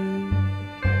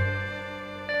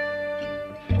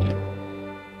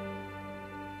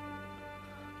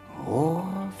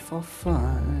 or for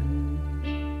fun.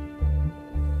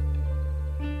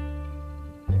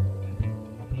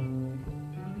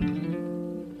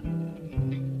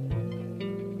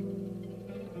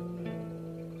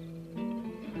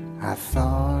 I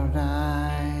thought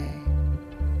I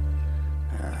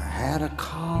had a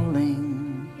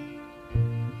calling,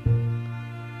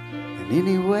 and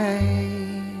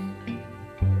anyway,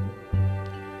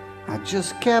 I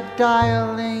just kept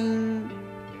dialing,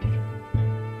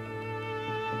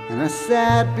 and I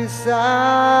sat beside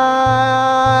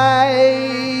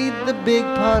the big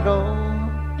puddle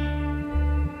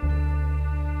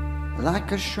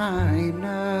like a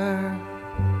Shriner.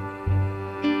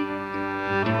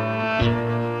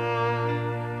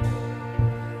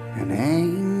 An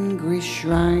angry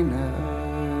Shriner.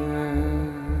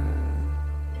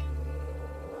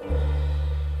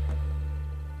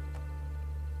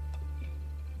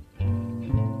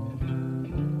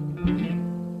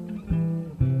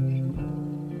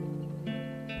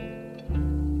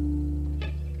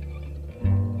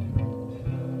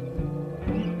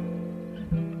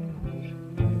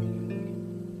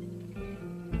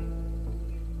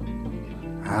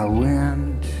 I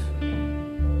went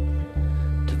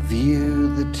to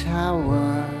view the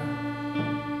tower,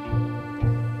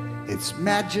 its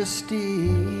majesty,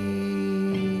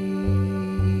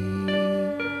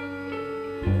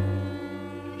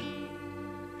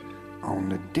 on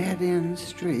the dead-end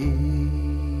street.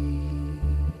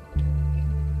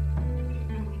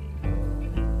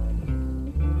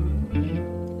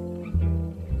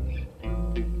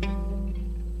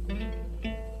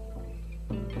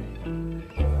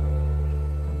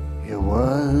 It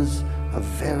was a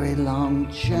very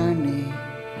long journey,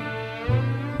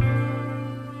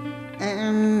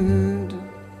 and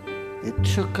it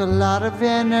took a lot of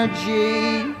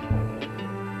energy,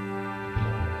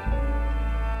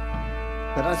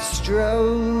 but I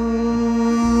strode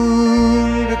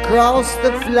across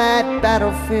the flat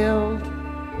battlefield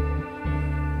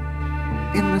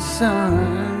in the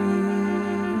sun.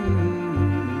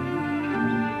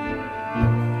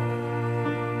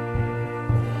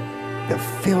 The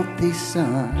filthy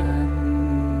sun.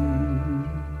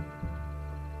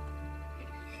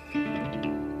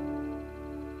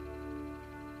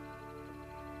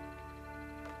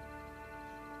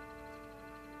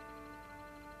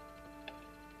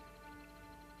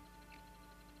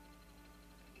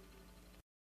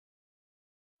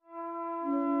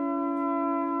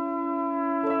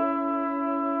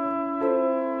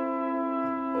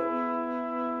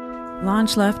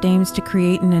 Launch Left aims to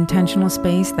create an intentional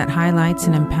space that highlights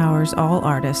and empowers all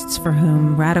artists for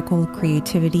whom radical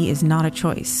creativity is not a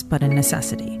choice, but a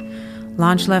necessity.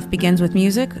 Launch Left begins with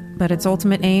music, but its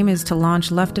ultimate aim is to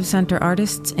launch left-of-center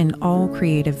artists in all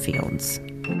creative fields.